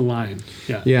 That's the line.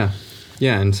 Yeah. Yeah.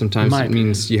 Yeah. And sometimes it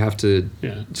means you have to,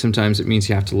 sometimes it means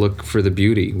you have to look for the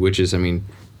beauty, which is, I mean,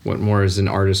 what more does an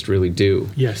artist really do?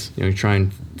 Yes. You know, you try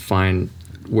and find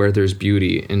where there's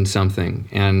beauty in something.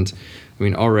 And I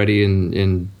mean, already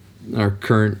in our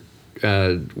current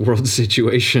world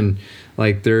situation,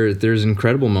 like there's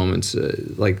incredible moments,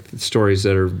 like stories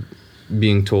that are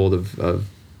being told of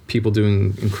people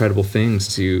doing incredible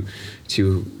things to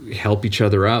help each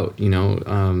other out, you know,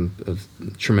 of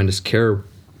tremendous care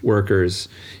workers.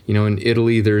 You know, in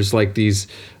Italy there's like these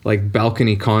like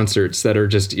balcony concerts that are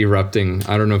just erupting.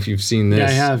 I don't know if you've seen this. Yeah,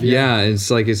 I have. Yeah,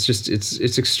 it's like it's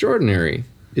extraordinary.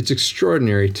 It's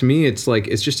extraordinary. To me, it's like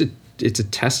it's a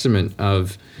testament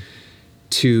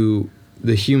to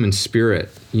the human spirit,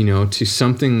 you know, to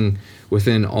something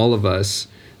within all of us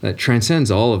that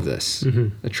transcends all of this,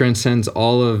 that transcends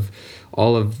all of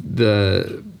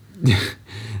the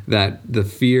the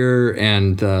fear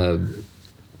and the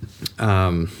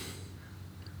I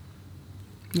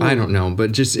don't know,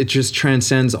 but it just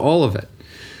transcends all of it.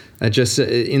 That just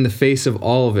in the face of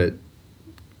all of it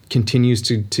continues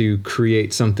to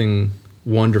create something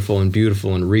wonderful and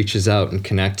beautiful, and reaches out and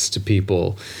connects to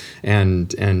people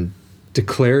and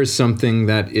declares something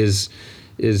that is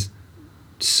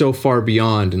so far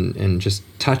beyond and just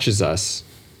touches us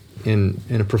in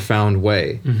a profound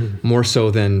way, more so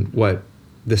than what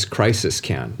this crisis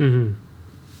can.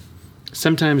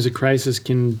 Sometimes a crisis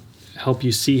can help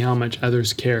you see how much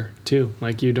others care too.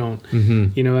 Like you don't,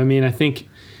 you know, I mean, I think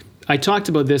I talked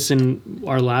about this in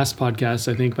our last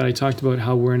podcast, I think, but I talked about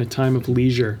how we're in a time of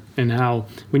leisure, and how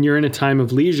when you're in a time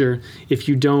of leisure, if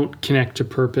you don't connect to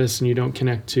purpose and you don't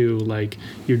connect to like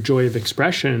your joy of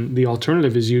expression, the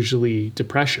alternative is usually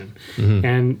depression.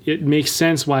 And it makes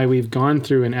sense why we've gone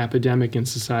through an epidemic in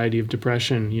society of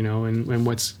depression, you know, and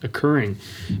what's occurring.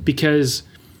 Because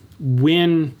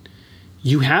when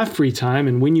you have free time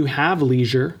and when you have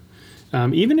leisure,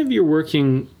 even if you're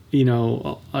working, you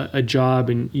know, a job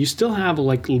and you still have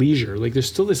like leisure, like there's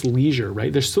still this leisure,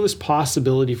 right? There's still this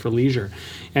possibility for leisure.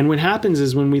 And what happens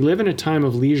is when we live in a time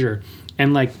of leisure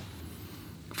and like,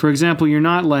 for example, you're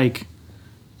not like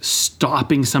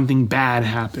stopping something bad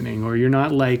happening, or you're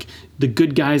not like the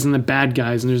good guys and the bad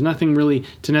guys, and there's nothing really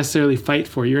to necessarily fight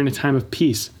for. You're in a time of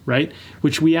peace, right?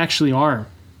 Which we actually are.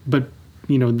 But,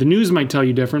 you know, the news might tell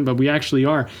you different, but we actually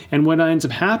are. And what ends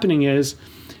up happening is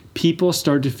people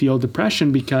start to feel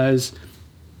depression because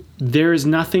there is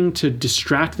nothing to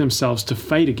distract themselves to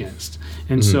fight against.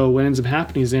 And so what ends up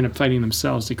happening is they end up fighting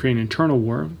themselves. They create an internal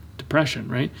war, depression,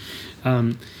 right?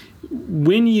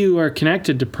 When you are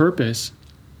connected to purpose,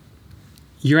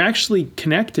 you're actually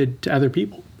connected to other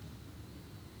people.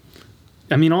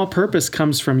 I mean, all purpose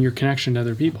comes from your connection to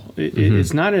other people.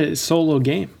 It's not a solo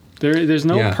game. There's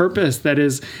no purpose that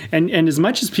is, and as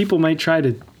much as people might try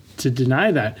to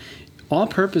deny that, all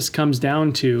purpose comes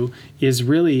down to is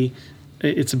really,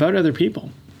 it's about other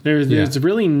people. There's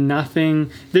really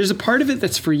nothing, there's a part of it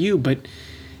that's for you, but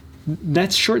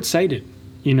that's short-sighted,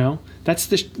 you know? That's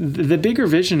the bigger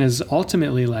vision is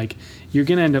ultimately like, you're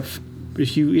going to end up,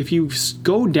 if you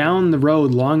go down the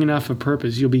road long enough of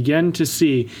purpose, you'll begin to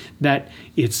see that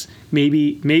it's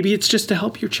maybe it's just to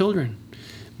help your children.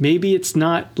 Maybe it's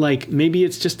not like, maybe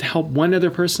it's just to help one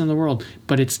other person in the world,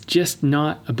 but it's just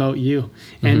not about you.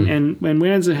 And what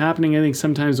ends up happening, I think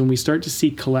sometimes when we start to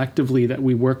see collectively that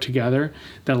we work together,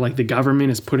 that like the government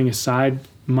is putting aside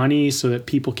money so that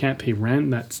people can't pay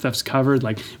rent. That stuff's covered.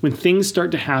 Like when things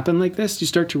start to happen like this, you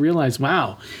start to realize,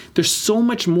 wow, there's so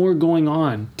much more going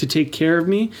on to take care of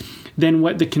me than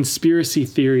what the conspiracy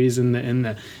theories and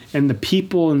the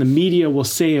people and the media will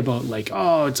say about like,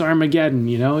 oh, it's Armageddon.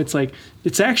 You know, it's like,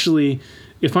 it's actually,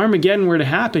 if Armageddon were to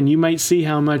happen, you might see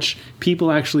how much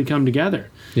people actually come together.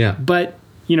 Yeah. But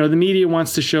you know, the media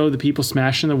wants to show the people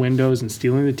smashing the windows and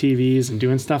stealing the TVs and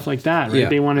doing stuff like that, right? Yeah.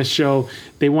 They want to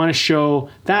show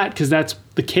that because that's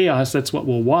the chaos. That's what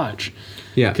we'll watch.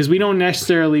 Yeah. Because we don't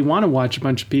necessarily want to watch a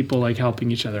bunch of people like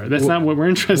helping each other. That's not what we're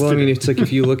interested Well, I mean, in. it's like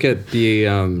if you look at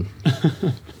the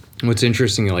what's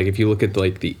interesting, like if you look at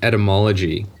like the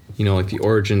etymology, you know, like the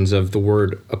origins of the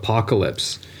word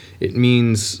apocalypse, it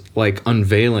means like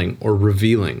unveiling or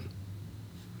revealing.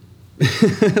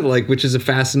 Like, which is a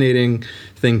fascinating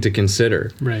thing to consider,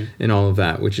 Right. in all of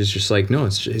that, which is just like, no,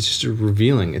 it's just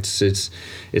revealing. It's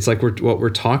like what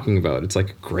we're talking about. It's like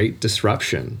a great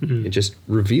disruption. Mm-hmm. It just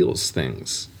reveals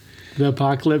things. The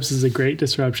apocalypse is a great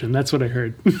disruption. That's what I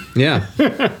heard. Yeah,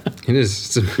 it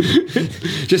is.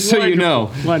 Just so you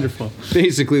know, Wonderful.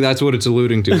 basically that's what it's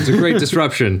alluding to. It's a great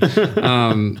disruption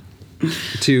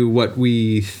to what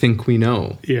we think we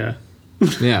know. Yeah.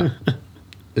 Yeah,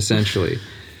 essentially.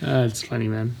 It's funny,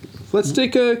 man. Let's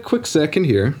take a quick second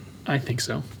here. I think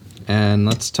so. And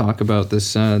let's talk about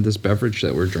this this beverage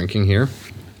that we're drinking here.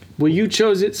 Well, you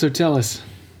chose it, so tell us.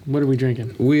 What are we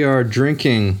drinking? We are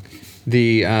drinking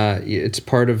the it's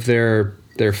part of their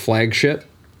flagship,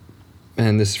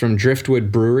 and this is from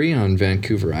Driftwood Brewery on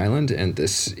Vancouver Island, and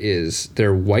this is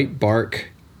their White Bark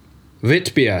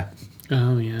Witbier.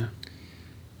 Oh, yeah.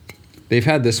 They've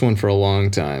had this one for a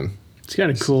long time. It's got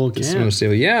a cool can.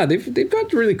 Yeah, they've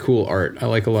got really cool art. I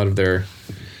like a lot of their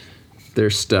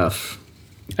stuff.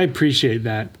 I appreciate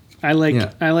that. I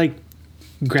like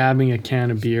grabbing a can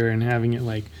of beer and having it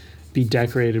like be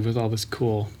decorated with all this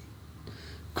cool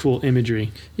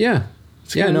imagery. Yeah.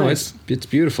 It's Yeah, kinda no, nice. it's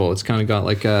beautiful. It's kind of got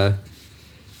like a,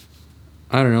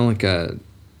 I don't know, like a,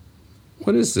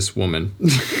 what is this woman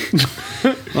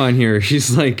on here?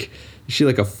 She's like, is she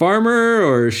like a farmer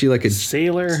or is she like a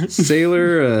Sailor.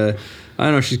 sailor? I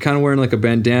don't know. She's kind of wearing like a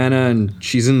bandana and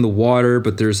she's in the water,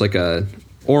 but there's like a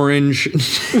orange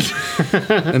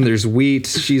and there's wheat.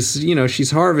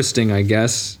 She's harvesting, I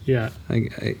guess. Yeah.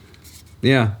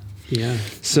 Yeah. Yeah.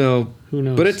 So Who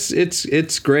knows? But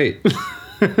it's great.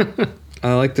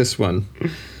 I like this one.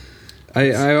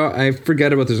 I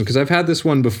forget about this one because I've had this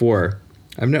one before.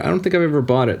 I don't think I've ever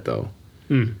bought it though.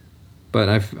 But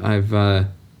I've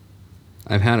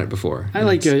had it before. I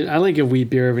like a wheat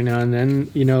beer every now and then.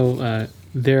 You know,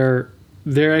 they're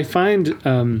I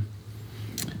find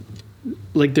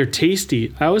like they're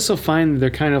tasty. I also find they're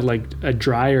kind of like a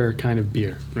drier kind of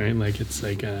beer, right? Like it's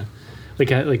like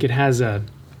it has a,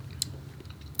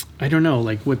 I don't know,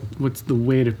 like what's the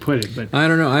way to put it, but I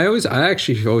don't know. I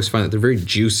actually always find that they're very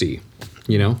juicy.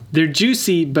 You know, they're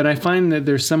juicy, but I find that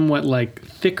they're somewhat like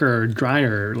thicker or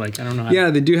drier. Like I don't know.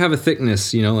 Yeah, they do have a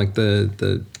thickness. You know, like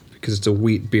the because it's a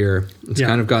wheat beer. It's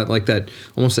kind of got like that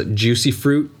almost that juicy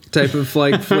fruit type of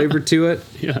like flavor to it.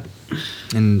 Yeah.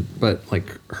 But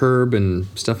like herb and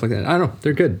stuff like that. I don't know.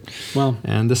 They're good. Well,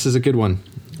 and this is a good one.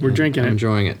 We're drinking I'm it.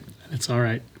 enjoying it. It's all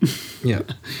right. Yeah.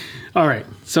 All right.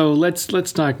 So let's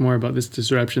talk more about this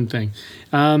disruption thing.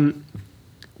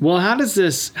 Well, how does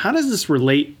this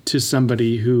relate to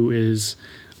somebody who is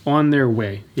on their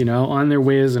way? You know, on their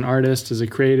way as an artist, as a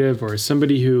creative, or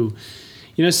somebody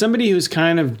who's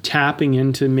kind of tapping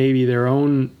into maybe their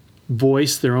own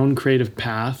voice, their own creative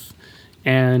path,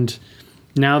 and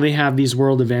now they have these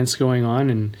world events going on,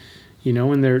 and you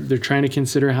know, and they're trying to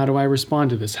consider, how do I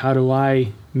respond to this? How do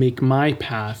I make my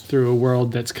path through a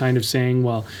world that's kind of saying,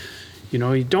 well, you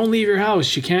know, you don't leave your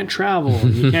house, you can't travel,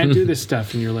 and you can't do this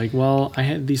stuff. And you're like, well, I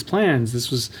had these plans.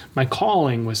 This was my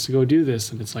calling, was to go do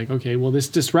this. And it's like, okay, well, this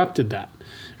disrupted that,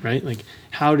 right? Like,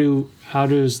 how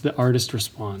does the artist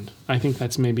respond? I think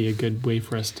that's maybe a good way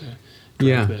for us to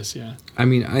drive this. Yeah. I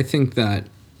mean, I think that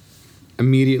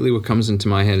immediately what comes into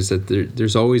my head is that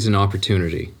there's always an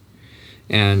opportunity.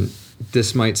 And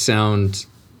this might sound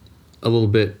a little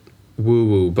bit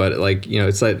woo-woo, but like, you know,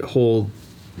 it's that whole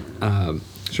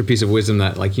sort of piece of wisdom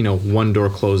that, like, you know, one door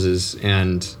closes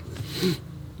and,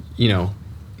 you know,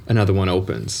 another one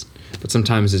opens. But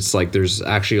sometimes it's like there's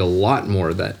actually a lot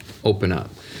more that open up.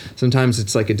 Sometimes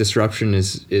it's like a disruption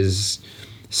is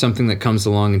something that comes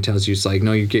along and tells you, it's like,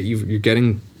 no, you're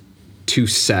getting too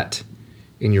set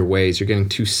in your ways. You're getting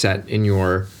too set in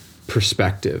your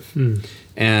perspective.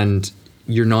 And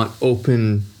you're not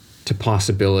open to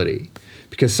possibility.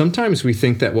 Because sometimes we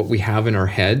think that what we have in our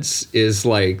heads is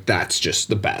like, that's just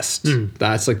the best.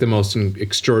 That's like the most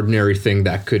extraordinary thing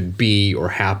that could be or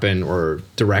happen or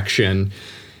direction.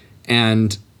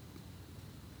 And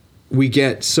we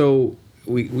get so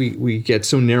we get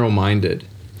so narrow-minded,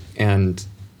 and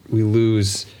we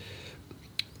lose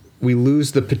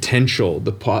the potential,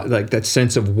 like that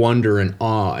sense of wonder and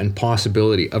awe and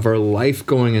possibility of our life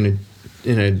going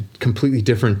in a completely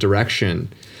different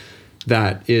direction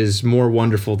that is more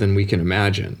wonderful than we can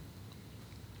imagine.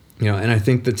 And I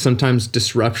think that sometimes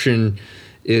disruption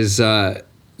is,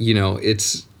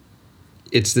 it's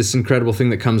this incredible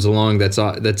thing that comes along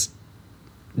that's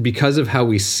because of how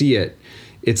we see it.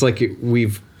 It's like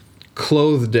we've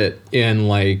clothed it in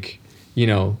like,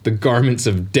 the garments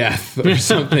of death or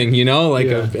something,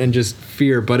 and just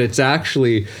fear. But it's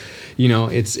actually,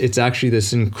 it's actually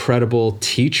this incredible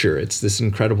teacher. It's this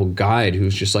incredible guide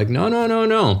who's just like,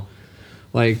 no.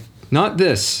 Like, not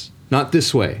this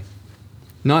way,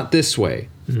 not this way,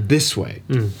 this way.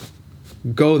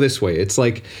 Go this way. It's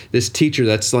like this teacher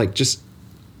that's like just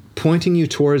pointing you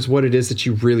towards what it is that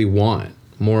you really want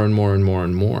more and more and more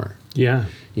and more. Yeah.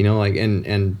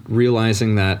 And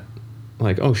realizing that,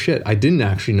 like, oh shit, I didn't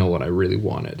actually know what I really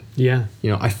wanted. Yeah.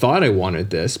 I thought I wanted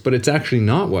this, but it's actually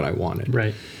not what I wanted.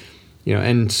 Right.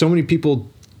 And so many people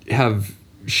have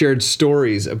shared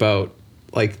stories about,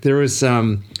 like, there was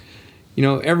a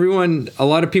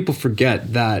lot of people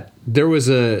forget that there was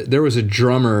a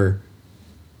drummer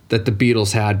that the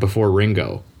Beatles had before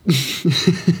Ringo.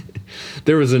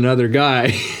 There was another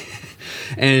guy,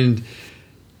 and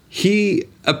he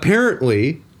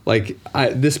apparently, like,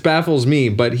 this baffles me,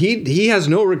 but he has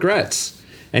no regrets,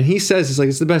 and he says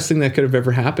it's the best thing that could have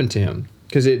ever happened to him,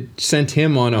 because it sent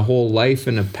him on a whole life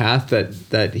and a path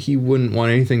that he wouldn't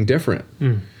want anything different.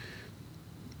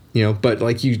 But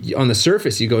like you on the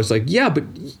surface, you go, it's like, yeah, but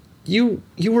you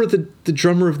were the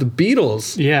drummer of the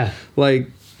Beatles. Yeah. Like,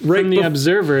 right from the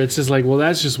observer, it's just like, well,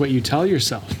 that's just what you tell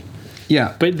yourself.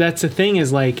 Yeah. But that's the thing,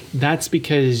 is like, that's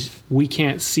because we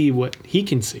can't see what he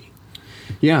can see.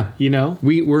 Yeah.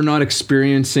 We're not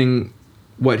experiencing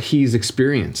what he's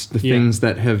experienced, the things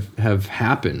that have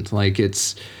happened. Like,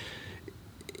 it's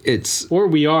or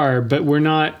we are, but we're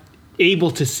not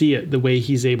able to see it the way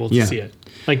he's able to see it.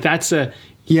 Like, that's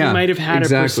he might have had a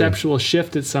perceptual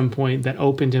shift at some point that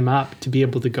opened him up to be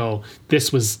able to go,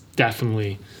 this was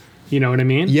definitely, you know what I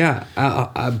mean? Yeah,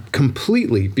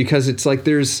 completely. Because it's like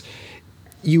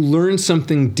you learn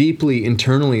something deeply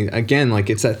internally. Again, like,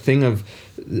 it's that thing of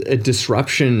a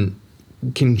disruption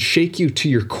can shake you to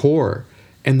your core.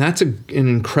 And that's an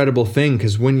incredible thing,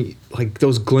 because when like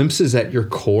those glimpses at your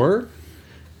core,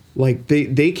 like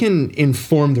they can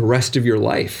inform the rest of your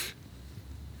life.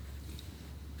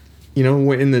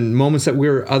 In the moments that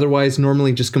we're otherwise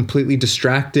normally just completely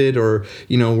distracted, or,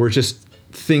 we're just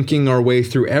thinking our way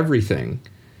through everything,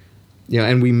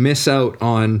 and we miss out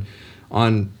on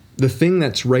the thing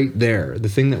that's right there, the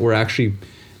thing that we're actually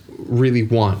really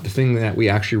want, the thing that we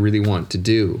actually really want to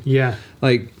do. Yeah.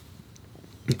 Like,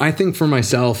 I think for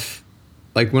myself,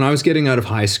 like, when I was getting out of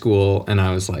high school and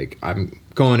I was like, I'm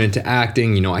going into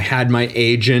acting, I had my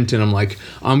agent, and I'm like,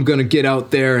 I'm going to get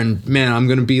out there and, man, I'm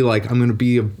going to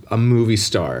be a movie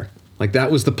star. Like,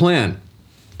 that was the plan.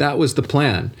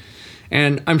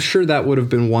 And I'm sure that would have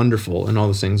been wonderful and all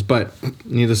those things, but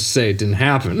needless to say, it didn't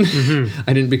happen. Mm-hmm.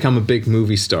 I didn't become a big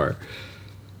movie star.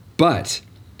 But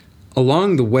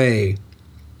along the way,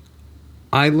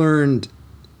 I learned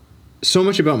so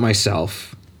much about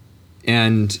myself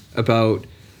and about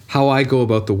how I go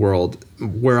about the world,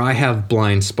 where I have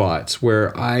blind spots,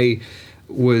 where I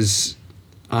was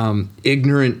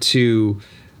ignorant to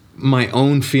my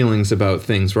own feelings about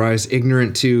things, where I was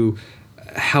ignorant to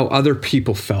how other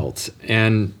people felt.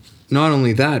 And not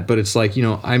only that, but it's like,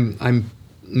 I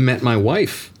met my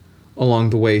wife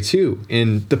along the way too,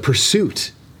 in the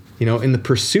pursuit,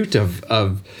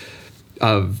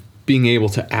 of being able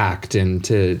to act and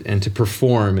to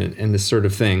perform and this sort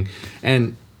of thing.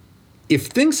 And if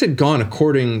things had gone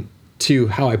according to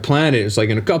how I planned it, it's like,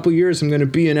 in a couple years I'm going to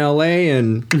be in LA,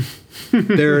 and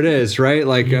there it is, right?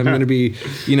 Like, I'm going to be,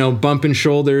 bumping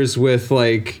shoulders with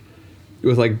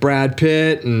Brad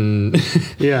Pitt and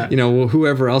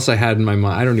whoever else I had in my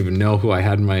mind. I don't even know who I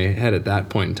had in my head at that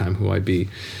point in time, who I'd be,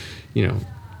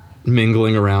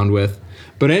 mingling around with.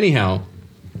 But anyhow,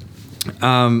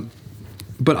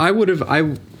 but I would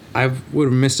have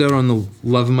missed out on the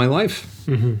love of my life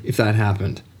if that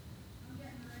happened.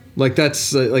 I can't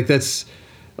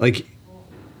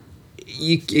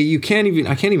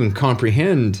even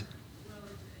comprehend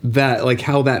that, like,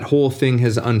 how that whole thing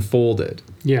has unfolded.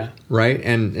 Yeah. Right.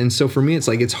 And so for me, it's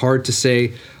like, it's hard to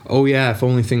say, oh yeah, if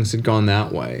only things had gone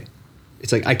that way.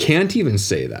 It's like, I can't even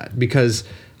say that because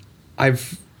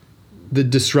the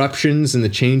disruptions and the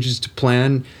changes to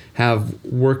plan have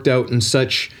worked out in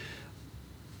such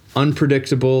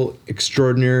unpredictable,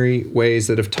 extraordinary ways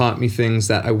that have taught me things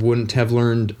that I wouldn't have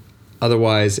learned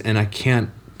otherwise. And I can't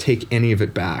take any of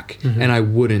it back. Mm-hmm. And I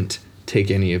wouldn't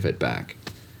take any of it back.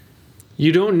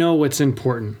 You don't know what's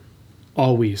important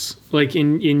always. Like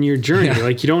in your journey,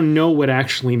 like you don't know what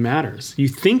actually matters. You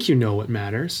think you know what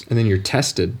matters. And then you're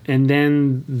tested. And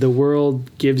then the world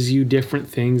gives you different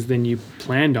things than you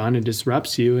planned on. It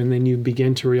disrupts you. And then you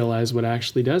begin to realize what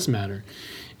actually does matter.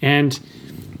 And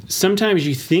sometimes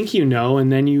you think you know,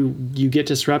 and then you get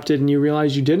disrupted and you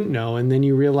realize you didn't know. And then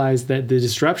you realize that the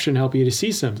disruption helped you to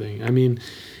see something. I mean,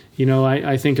 you know,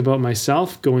 I think about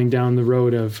myself going down the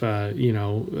road of,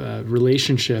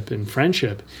 relationship and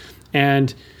friendship.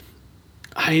 And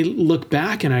I look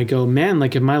back and I go, man,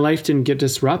 like if my life didn't get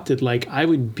disrupted, like I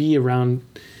would be around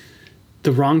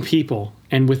the wrong people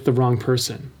and with the wrong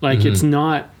person. Like it's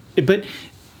not, but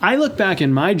I look back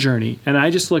in my journey and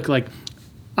I just look like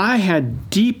I had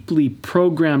deeply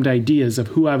programmed ideas of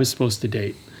who I was supposed to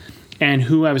date and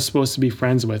who I was supposed to be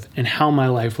friends with and how my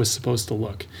life was supposed to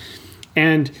look.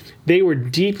 And they were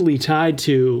deeply tied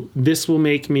to, this will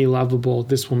make me lovable,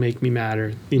 this will make me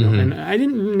matter, you know. And I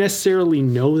didn't necessarily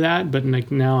know that, but like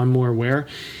now I'm more aware.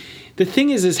 The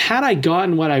thing is had I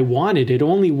gotten what I wanted, it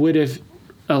only would have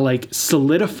like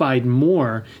solidified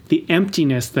more the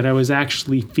emptiness that I was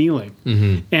actually feeling.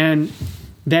 And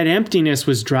that emptiness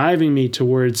was driving me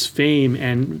towards fame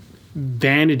and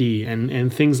vanity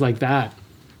and things like that.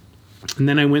 And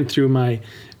then I went through my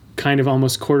kind of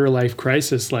almost quarter life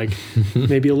crisis, like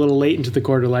maybe a little late into the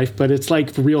quarter life, but it's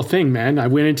like the real thing, man. I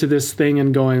went into this thing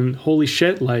and going, holy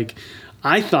shit, like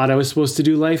I thought I was supposed to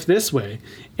do life this way.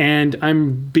 And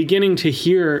I'm beginning to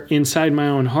hear inside my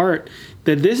own heart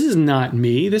that this is not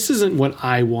me. This isn't what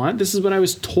I want. This is what I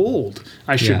was told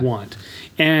I should want.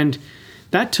 And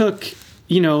that took,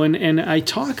 you know, and I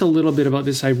talk a little bit about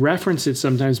this. I reference it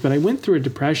sometimes, but I went through a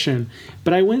depression.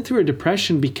 But I went through a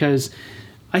depression because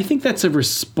I think that's a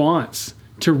response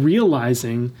to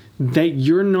realizing that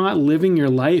you're not living your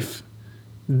life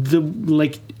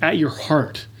at your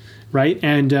heart, right?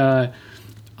 And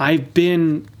I've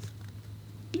been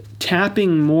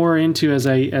tapping more into as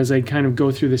I kind of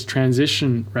go through this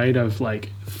transition, right, of like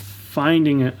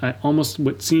finding a almost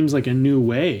what seems like a new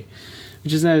way,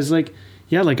 which is that it's like,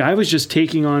 yeah, like I was just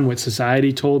taking on what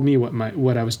society told me,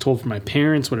 what I was told from my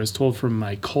parents, what I was told from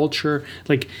my culture,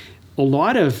 like a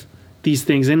lot of these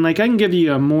things. And like I can give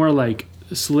you a more like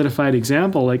solidified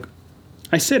example. Like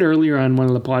I said earlier on one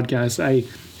of the podcasts, I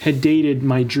had dated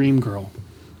my dream girl.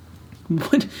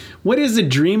 What is a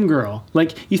dream girl?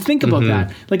 Like you think about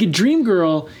that. Like a dream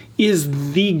girl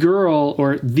is the girl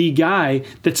or the guy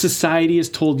that society has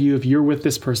told you if you're with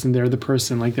this person, they're the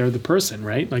person, like they're the person,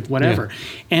 right? Like whatever.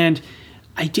 Yeah. And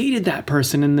I dated that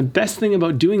person, and the best thing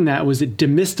about doing that was it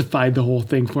demystified the whole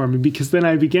thing for me, because then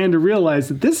I began to realize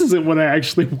that this isn't what I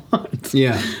actually want.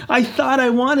 Yeah. I thought I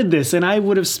wanted this, and I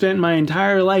would have spent my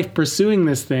entire life pursuing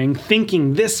this thing,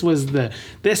 thinking this was it,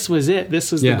 this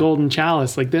was the golden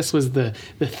chalice, like this was the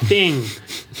thing.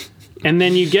 And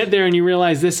then you get there and you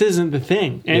realize this isn't the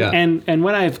thing. And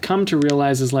what I've come to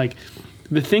realize is like,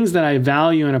 the things that I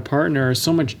value in a partner are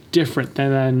so much different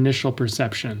than that initial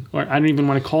perception. Or I don't even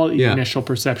want to call it initial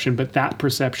perception, but that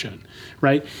perception,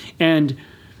 right? And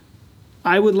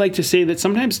I would like to say that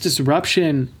sometimes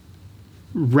disruption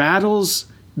rattles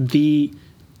the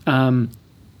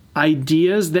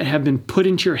ideas that have been put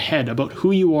into your head about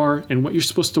who you are and what you're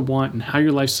supposed to want and how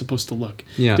your life's supposed to look.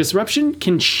 Yeah. Disruption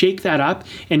can shake that up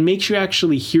and makes you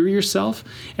actually hear yourself,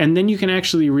 and then you can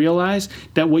actually realize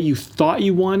that what you thought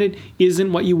you wanted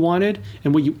isn't what you wanted,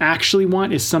 and what you actually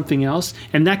want is something else.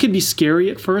 And that could be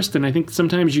scary at first, and I think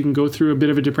sometimes you can go through a bit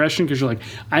of a depression because you're like,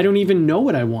 I don't even know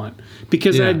what I want,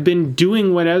 because I've been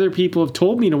doing what other people have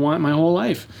told me to want my whole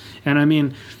life. And I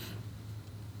mean,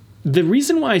 the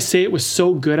reason why I say it was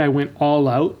so good I went all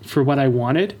out for what I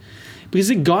wanted, because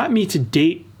it got me to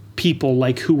date people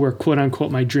like who were quote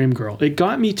unquote my dream girl. It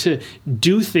got me to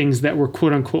do things that were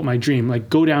quote unquote my dream,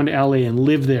 like go down to LA and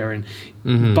live there and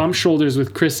bump shoulders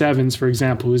with Chris Evans, for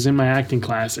example, who was in my acting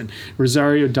class, and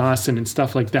Rosario Dawson and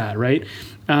stuff like that, right?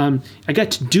 I got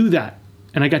to do that,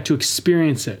 and I got to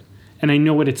experience it, and I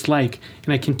know what it's like.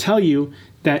 And I can tell you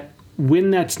that when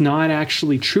that's not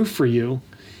actually true for you,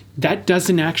 that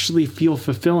doesn't actually feel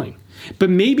fulfilling.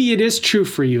 But maybe it is true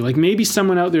for you. Like maybe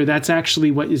someone out there, that's actually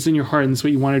what is in your heart and that's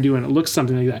what you want to do, and it looks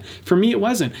something like that. For me, it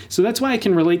wasn't. So that's why I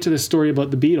can relate to this story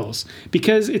about the Beatles,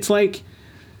 because it's like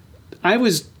I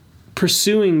was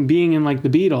pursuing being in like the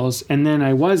Beatles, and then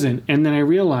I wasn't, and then I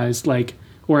realized like,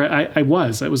 or I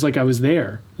was. It was like I was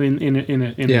there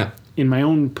in my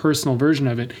own personal version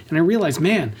of it, and I realized,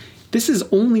 man, this is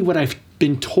only what I've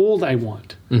been told I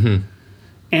want. Mm-hmm.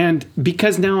 And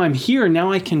because now I'm here,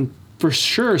 now I can for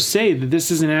sure say that this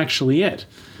isn't actually it.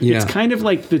 Yeah. It's kind of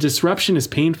like the disruption is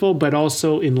painful, but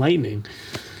also enlightening.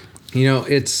 You know,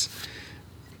 it's,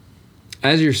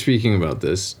 as you're speaking about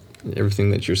this, everything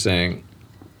that you're saying,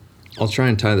 I'll try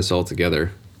and tie this all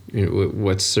together. You know,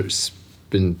 what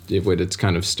it's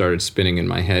kind of started spinning in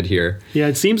my head here. Yeah,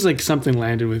 it seems like something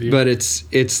landed with you. But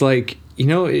it's like, you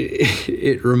know,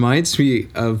 it reminds me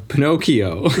of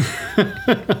Pinocchio.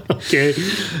 Okay.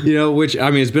 You know, which, I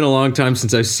mean, it's been a long time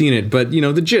since I've seen it, but, you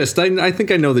know, the gist, I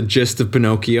think I know the gist of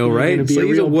Pinocchio, right? It's like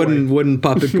he's a wooden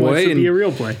puppet boy. Wants to be a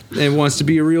real boy. And wants to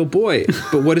be a real boy.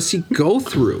 But what does he go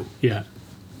through? Yeah.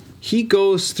 He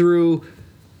goes through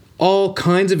all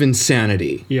kinds of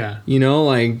insanity. Yeah. You know,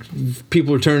 like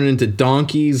people are turning into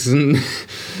donkeys and,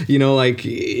 you know, like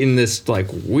in this like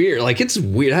weird, like it's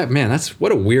weird. Man, that's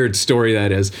what a weird story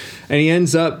that is. And he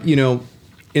ends up, you know,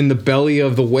 in the belly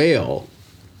of the whale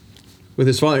with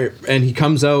his father, and he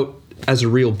comes out as a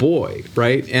real boy,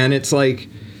 right? And it's like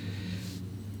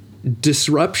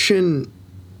disruption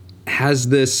has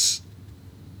this,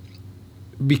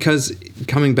 because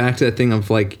coming back to that thing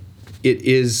of like, it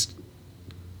is,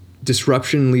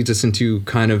 disruption leads us into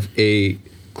kind of a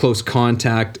close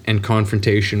contact and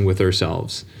confrontation with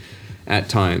ourselves at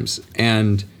times.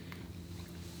 And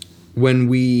when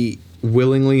we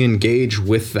willingly engage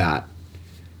with that,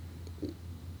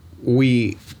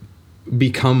 we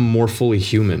become more fully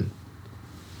human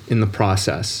in the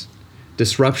process.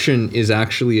 Disruption is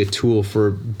actually a tool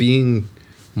for being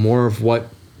more of what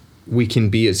we can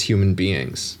be as human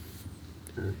beings.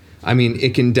 I mean,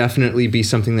 it can definitely be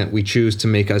something that we choose to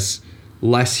make us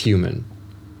less human.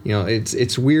 You know,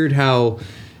 it's weird how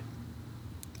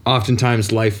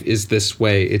oftentimes life is this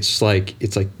way. It's like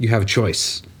you have a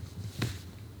choice.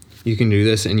 You can do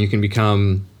this and you can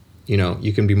become, you know,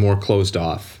 you can be more closed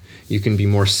off. You can be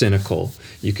more cynical.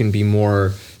 You can be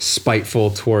more spiteful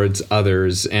towards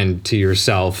others and to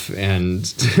yourself and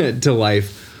to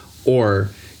life. Or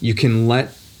you can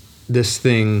let this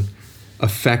thing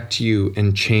affect you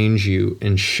and change you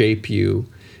and shape you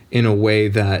in a way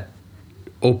that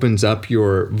opens up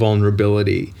your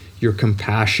vulnerability, your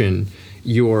compassion,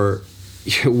 your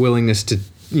willingness to,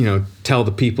 you know, tell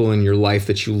the people in your life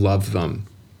that you love them.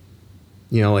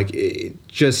 You know, like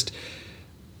just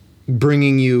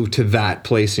bringing you to that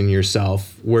place in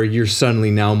yourself where you're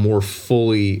suddenly now more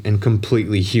fully and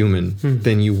completely human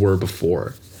than you were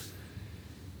before.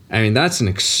 I mean, that's an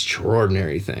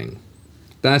extraordinary thing.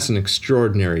 That's an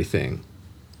extraordinary thing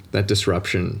that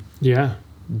disruption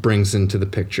brings into the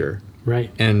picture.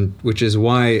 Right. And which is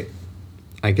why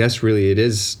I guess really it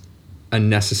is a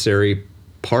necessary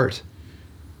part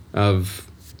of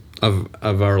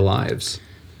our lives.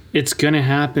 It's going to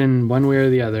happen one way or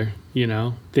the other, you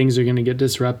know. Things are going to get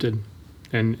disrupted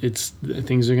and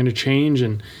things are going to change,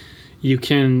 and you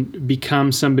can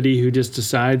become somebody who just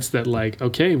decides that like,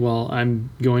 okay, well, I'm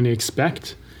going to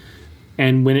expect,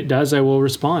 and when it does, I will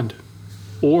respond.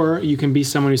 Or you can be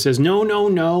someone who says,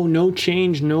 no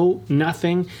change, no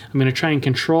nothing. I'm going to try and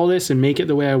control this and make it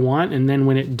the way I want. And then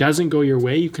when it doesn't go your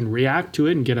way, you can react to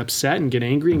it and get upset and get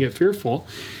angry and get fearful.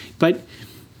 But,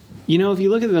 you know, if you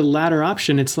look at the latter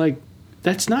option, it's like,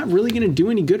 that's not really going to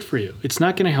do any good for you. It's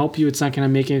not going to help you. It's not going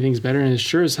to make anything better. And it's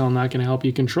sure as hell not going to help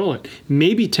you control it.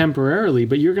 Maybe temporarily,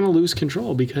 but you're going to lose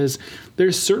control because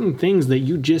there's certain things that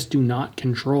you just do not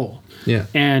control. Yeah.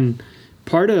 And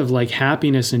part of like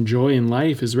happiness and joy in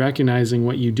life is recognizing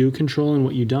what you do control and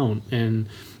what you don't, and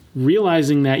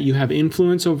realizing that you have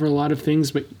influence over a lot of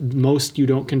things, but most you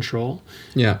don't control.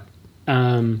 Yeah.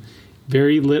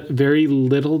 Very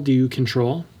little do you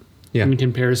control in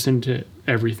comparison to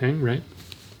everything, right?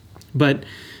 But,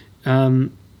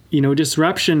 you know,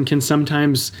 disruption can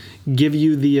sometimes give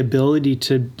you the ability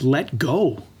to let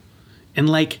go and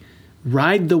like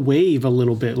ride the wave a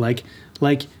little bit,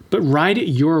 but ride it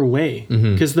your way,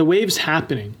 because the wave's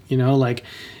happening, you know, like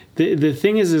the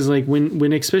thing is like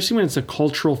when, especially when it's a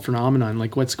cultural phenomenon,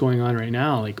 like what's going on right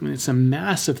now, like when it's a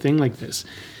massive thing like this,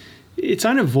 it's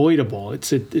unavoidable.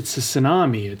 It's a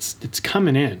tsunami. It's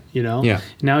coming in, you know? Yeah.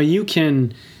 Now you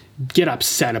can get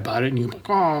upset about it and you're like,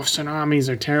 oh, tsunamis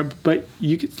are terrible. But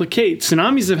you could, okay,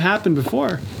 tsunamis have happened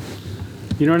before.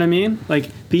 You know what I mean? Like,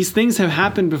 these things have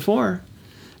happened before.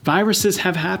 Viruses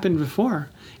have happened before.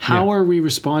 How are we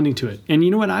responding to it? And you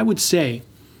know what I would say?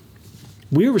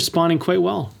 We're responding quite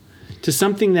well to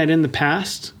something that in the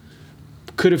past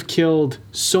could have killed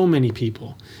so many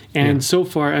people. And so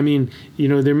far, I mean, you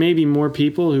know, there may be more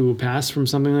people who will pass from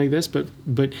something like this,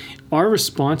 but our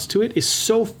response to it is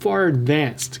so far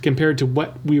advanced compared to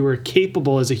what we were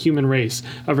capable as a human race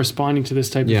of responding to this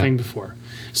type of thing before.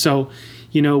 So,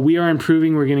 you know, we are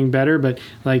improving, we're getting better, but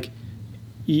like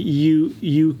you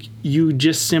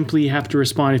just simply have to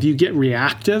respond. If you get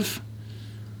reactive,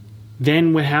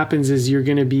 then what happens is you're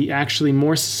going to be actually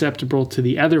more susceptible to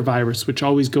the other virus, which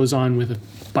always goes on with a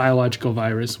biological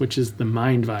virus, which is the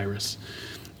mind virus,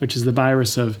 which is the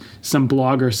virus of some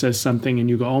blogger says something and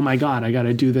you go, oh my God, I got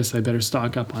to do this. I better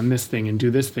stock up on this thing and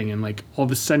do this thing. And like all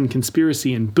of a sudden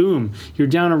conspiracy, and boom, you're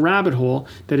down a rabbit hole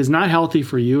that is not healthy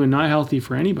for you and not healthy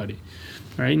for anybody.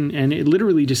 Right. And it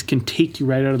literally just can take you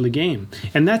right out of the game.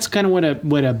 And that's kind of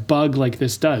what a bug like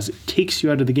this does. It takes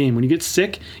you out of the game. When you get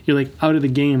sick, you're like out of the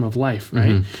game of life. Right.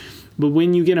 Mm-hmm. But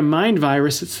when you get a mind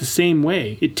virus, it's the same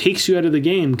way. It takes you out of the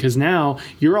game because now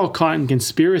you're all caught in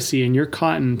conspiracy and you're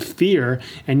caught in fear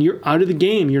and you're out of the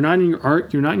game. You're not in your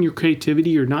art. You're not in your creativity.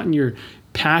 You're not in your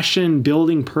passion,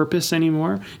 building purpose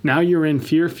anymore. Now you're in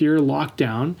fear,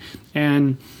 lockdown.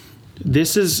 And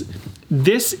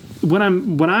what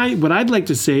I'd like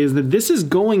to say is that this is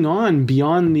going on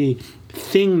beyond the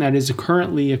thing that is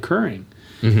currently occurring.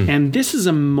 Mm-hmm. And this is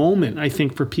a moment, I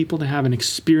think, for people to have an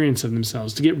experience of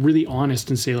themselves, to get really honest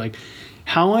and say, like,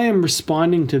 how I am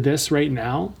responding to this right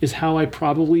now is how I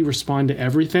probably respond to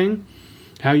everything.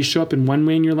 How you show up in one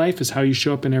way in your life is how you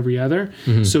show up in every other.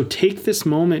 Mm-hmm. So take this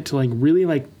moment to like really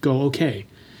like go, okay,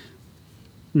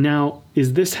 now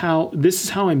this is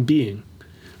how I'm being,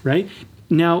 right?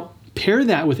 Now pair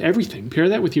that with everything. Pair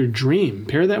that with your dream.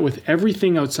 Pair that with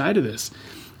everything outside of this.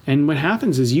 And what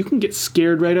happens is you can get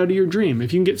scared right out of your dream.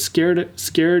 If you can get scared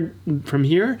from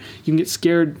here, you can get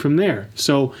scared from there.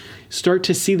 So start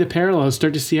to see the parallels,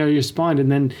 start to see how you respond,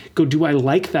 and then go, do I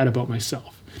like that about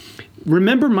myself?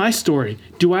 Remember my story.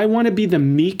 Do I want to be the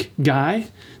meek guy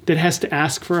that has to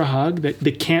ask for a hug,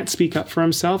 that can't speak up for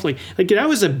himself? Like that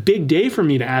was a big day for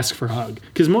me to ask for a hug,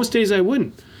 because most days I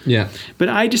wouldn't. Yeah. But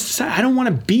I just decided I don't want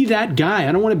to be that guy.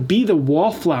 I don't want to be the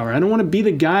wallflower. I don't want to be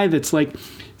the guy that's like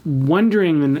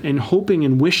wondering and hoping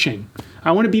and wishing.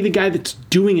 I want to be the guy that's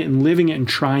doing it and living it and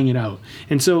trying it out.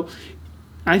 And so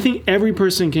I think every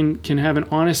person can have an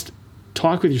honest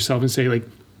talk with yourself and say, like,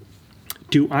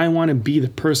 do I want to be the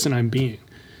person I'm being?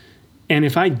 And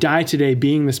if I die today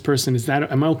being this person,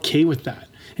 am I okay with that?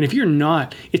 And if you're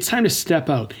not, it's time to step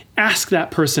out. Ask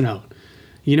that person out.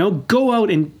 You know, go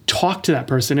out and talk to that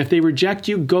person. If they reject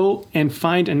you, go and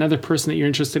find another person that you're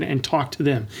interested in and talk to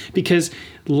them. Because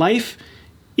life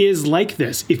is like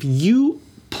this. If you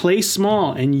play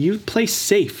small and you play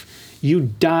safe, you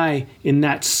die in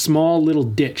that small little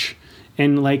ditch.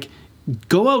 And like,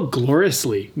 go out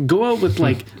gloriously. Go out with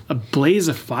like a blaze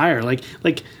of fire. Like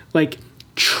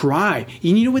try.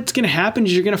 And you know what's going to happen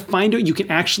is you're going to find out you can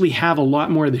actually have a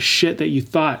lot more of the shit that you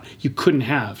thought you couldn't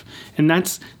have. And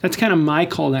that's kind of my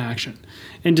call to action.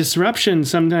 And disruption,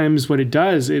 sometimes what it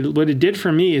did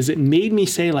for me is it made me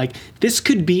say, like, this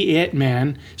could be it,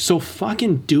 man. So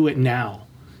fucking do it now.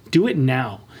 Do it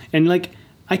now. And like,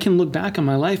 I can look back on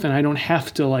my life and I don't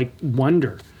have to like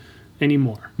wonder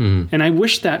anymore. Mm-hmm. And I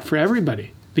wish that for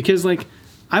everybody, because like,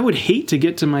 I would hate to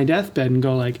get to my deathbed and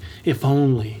go like, if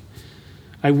only.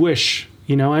 I wish,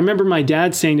 you know, I remember my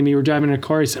dad saying to me, we're driving in a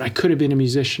car, he said, I could have been a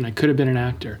musician. I could have been an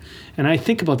actor. And I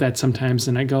think about that sometimes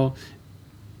and I go,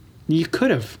 you could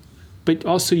have, but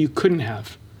also you couldn't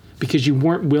have, because you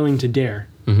weren't willing to dare.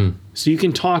 Mm-hmm. So you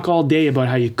can talk all day about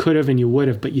how you could have and you would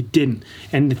have, but you didn't.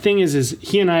 And the thing is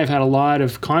he and I have had a lot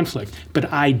of conflict,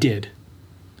 but I did.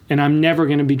 And I'm never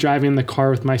going to be driving in the car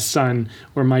with my son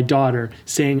or my daughter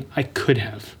saying I could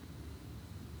have.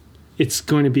 It's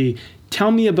going to be,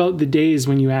 tell me about the days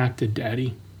when you acted,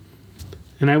 Daddy.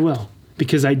 And I will,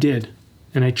 because I did.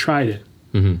 And I tried it.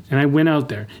 Mm-hmm. And I went out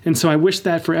there. And so I wish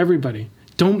that for everybody.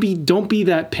 Don't be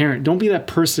that parent. Don't be that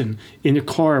person in a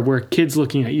car where a kid's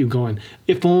looking at you going,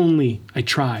 if only I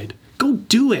tried. Go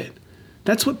do it.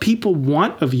 That's what people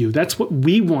want of you. That's what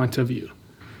we want of you.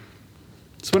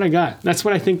 That's what I got. That's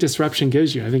what I think disruption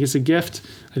gives you. I think it's a gift.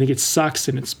 I think it sucks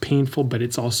and it's painful, but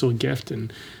it's also a gift.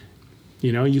 And,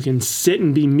 you know, you can sit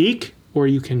and be meek, or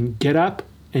you can get up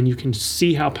and you can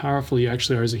see how powerful you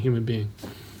actually are as a human being.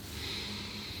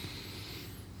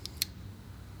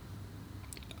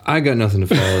 I got nothing to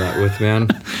follow that with, man.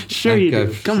 Sure you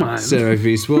do. Come on.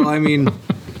 Well, I mean,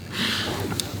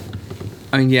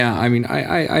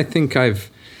 I think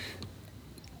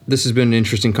this has been an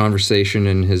interesting conversation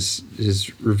and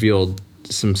has revealed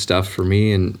some stuff for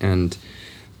me, and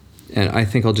I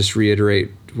think I'll just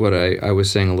reiterate what I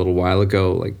was saying a little while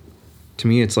ago. Like, to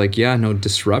me, it's like,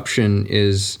 disruption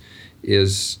is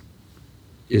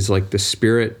like the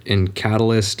spirit and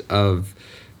catalyst of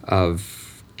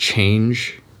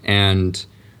change and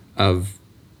of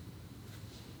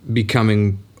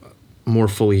becoming more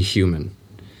fully human.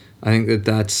 I think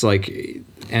that's like,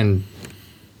 and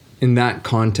in that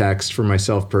context for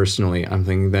myself personally, I'm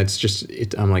thinking that's just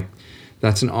it. I'm like,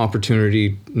 that's an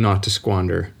opportunity not to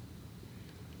squander.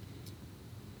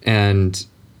 And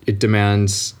all it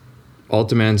demands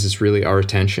is really our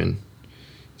attention.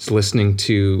 It's listening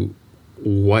to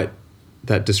what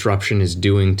that disruption is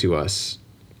doing to us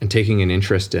and taking an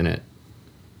interest in it.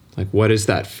 Like, what is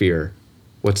that fear?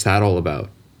 What's that all about?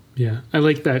 Yeah, I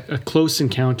like that. A close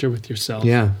encounter with yourself.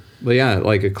 Yeah. But yeah,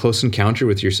 like a close encounter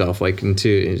with yourself, like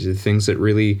into the things that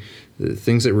really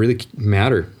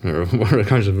matter, or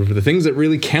the things that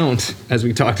really count, as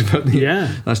we talked about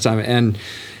last time.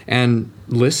 And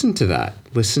listen to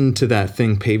that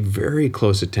thing, pay very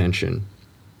close attention.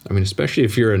 I mean, especially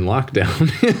if you're in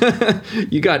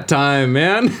lockdown, you got time,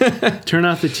 man. Turn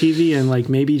off the TV and like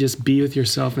maybe just be with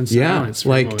yourself in silence.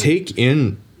 Yeah, like take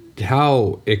in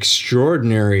how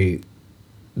extraordinary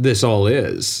this all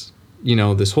is.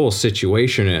 This whole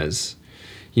situation is,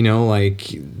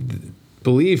 like,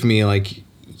 believe me, like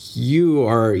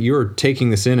you're taking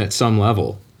this in at some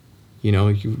level.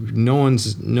 No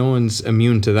one's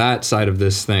immune to that side of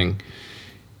this thing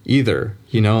either.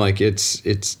 Like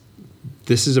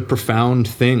this is a profound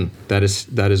thing that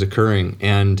is occurring,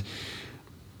 and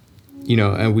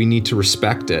and we need to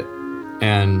respect it,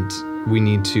 and we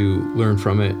need to learn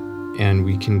from it, and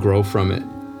we can grow from it.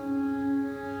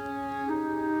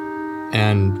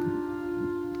 And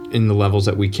in the levels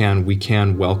that we can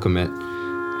welcome it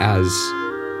as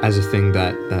a thing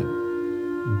that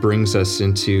brings us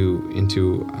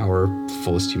into our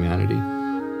fullest humanity.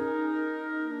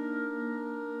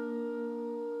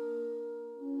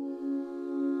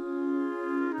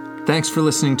 Thanks for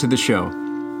listening to the show.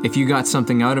 If you got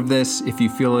something out of this, if you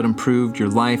feel it improved your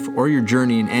life or your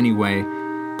journey in any way,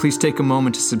 please take a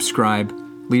moment to subscribe,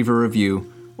 leave a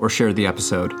review, or share the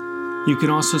episode. You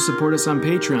can also support us on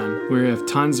Patreon, where we have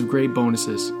tons of great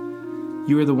bonuses.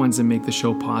 You are the ones that make the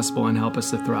show possible and help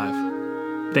us to thrive.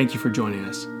 Thank you for joining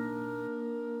us.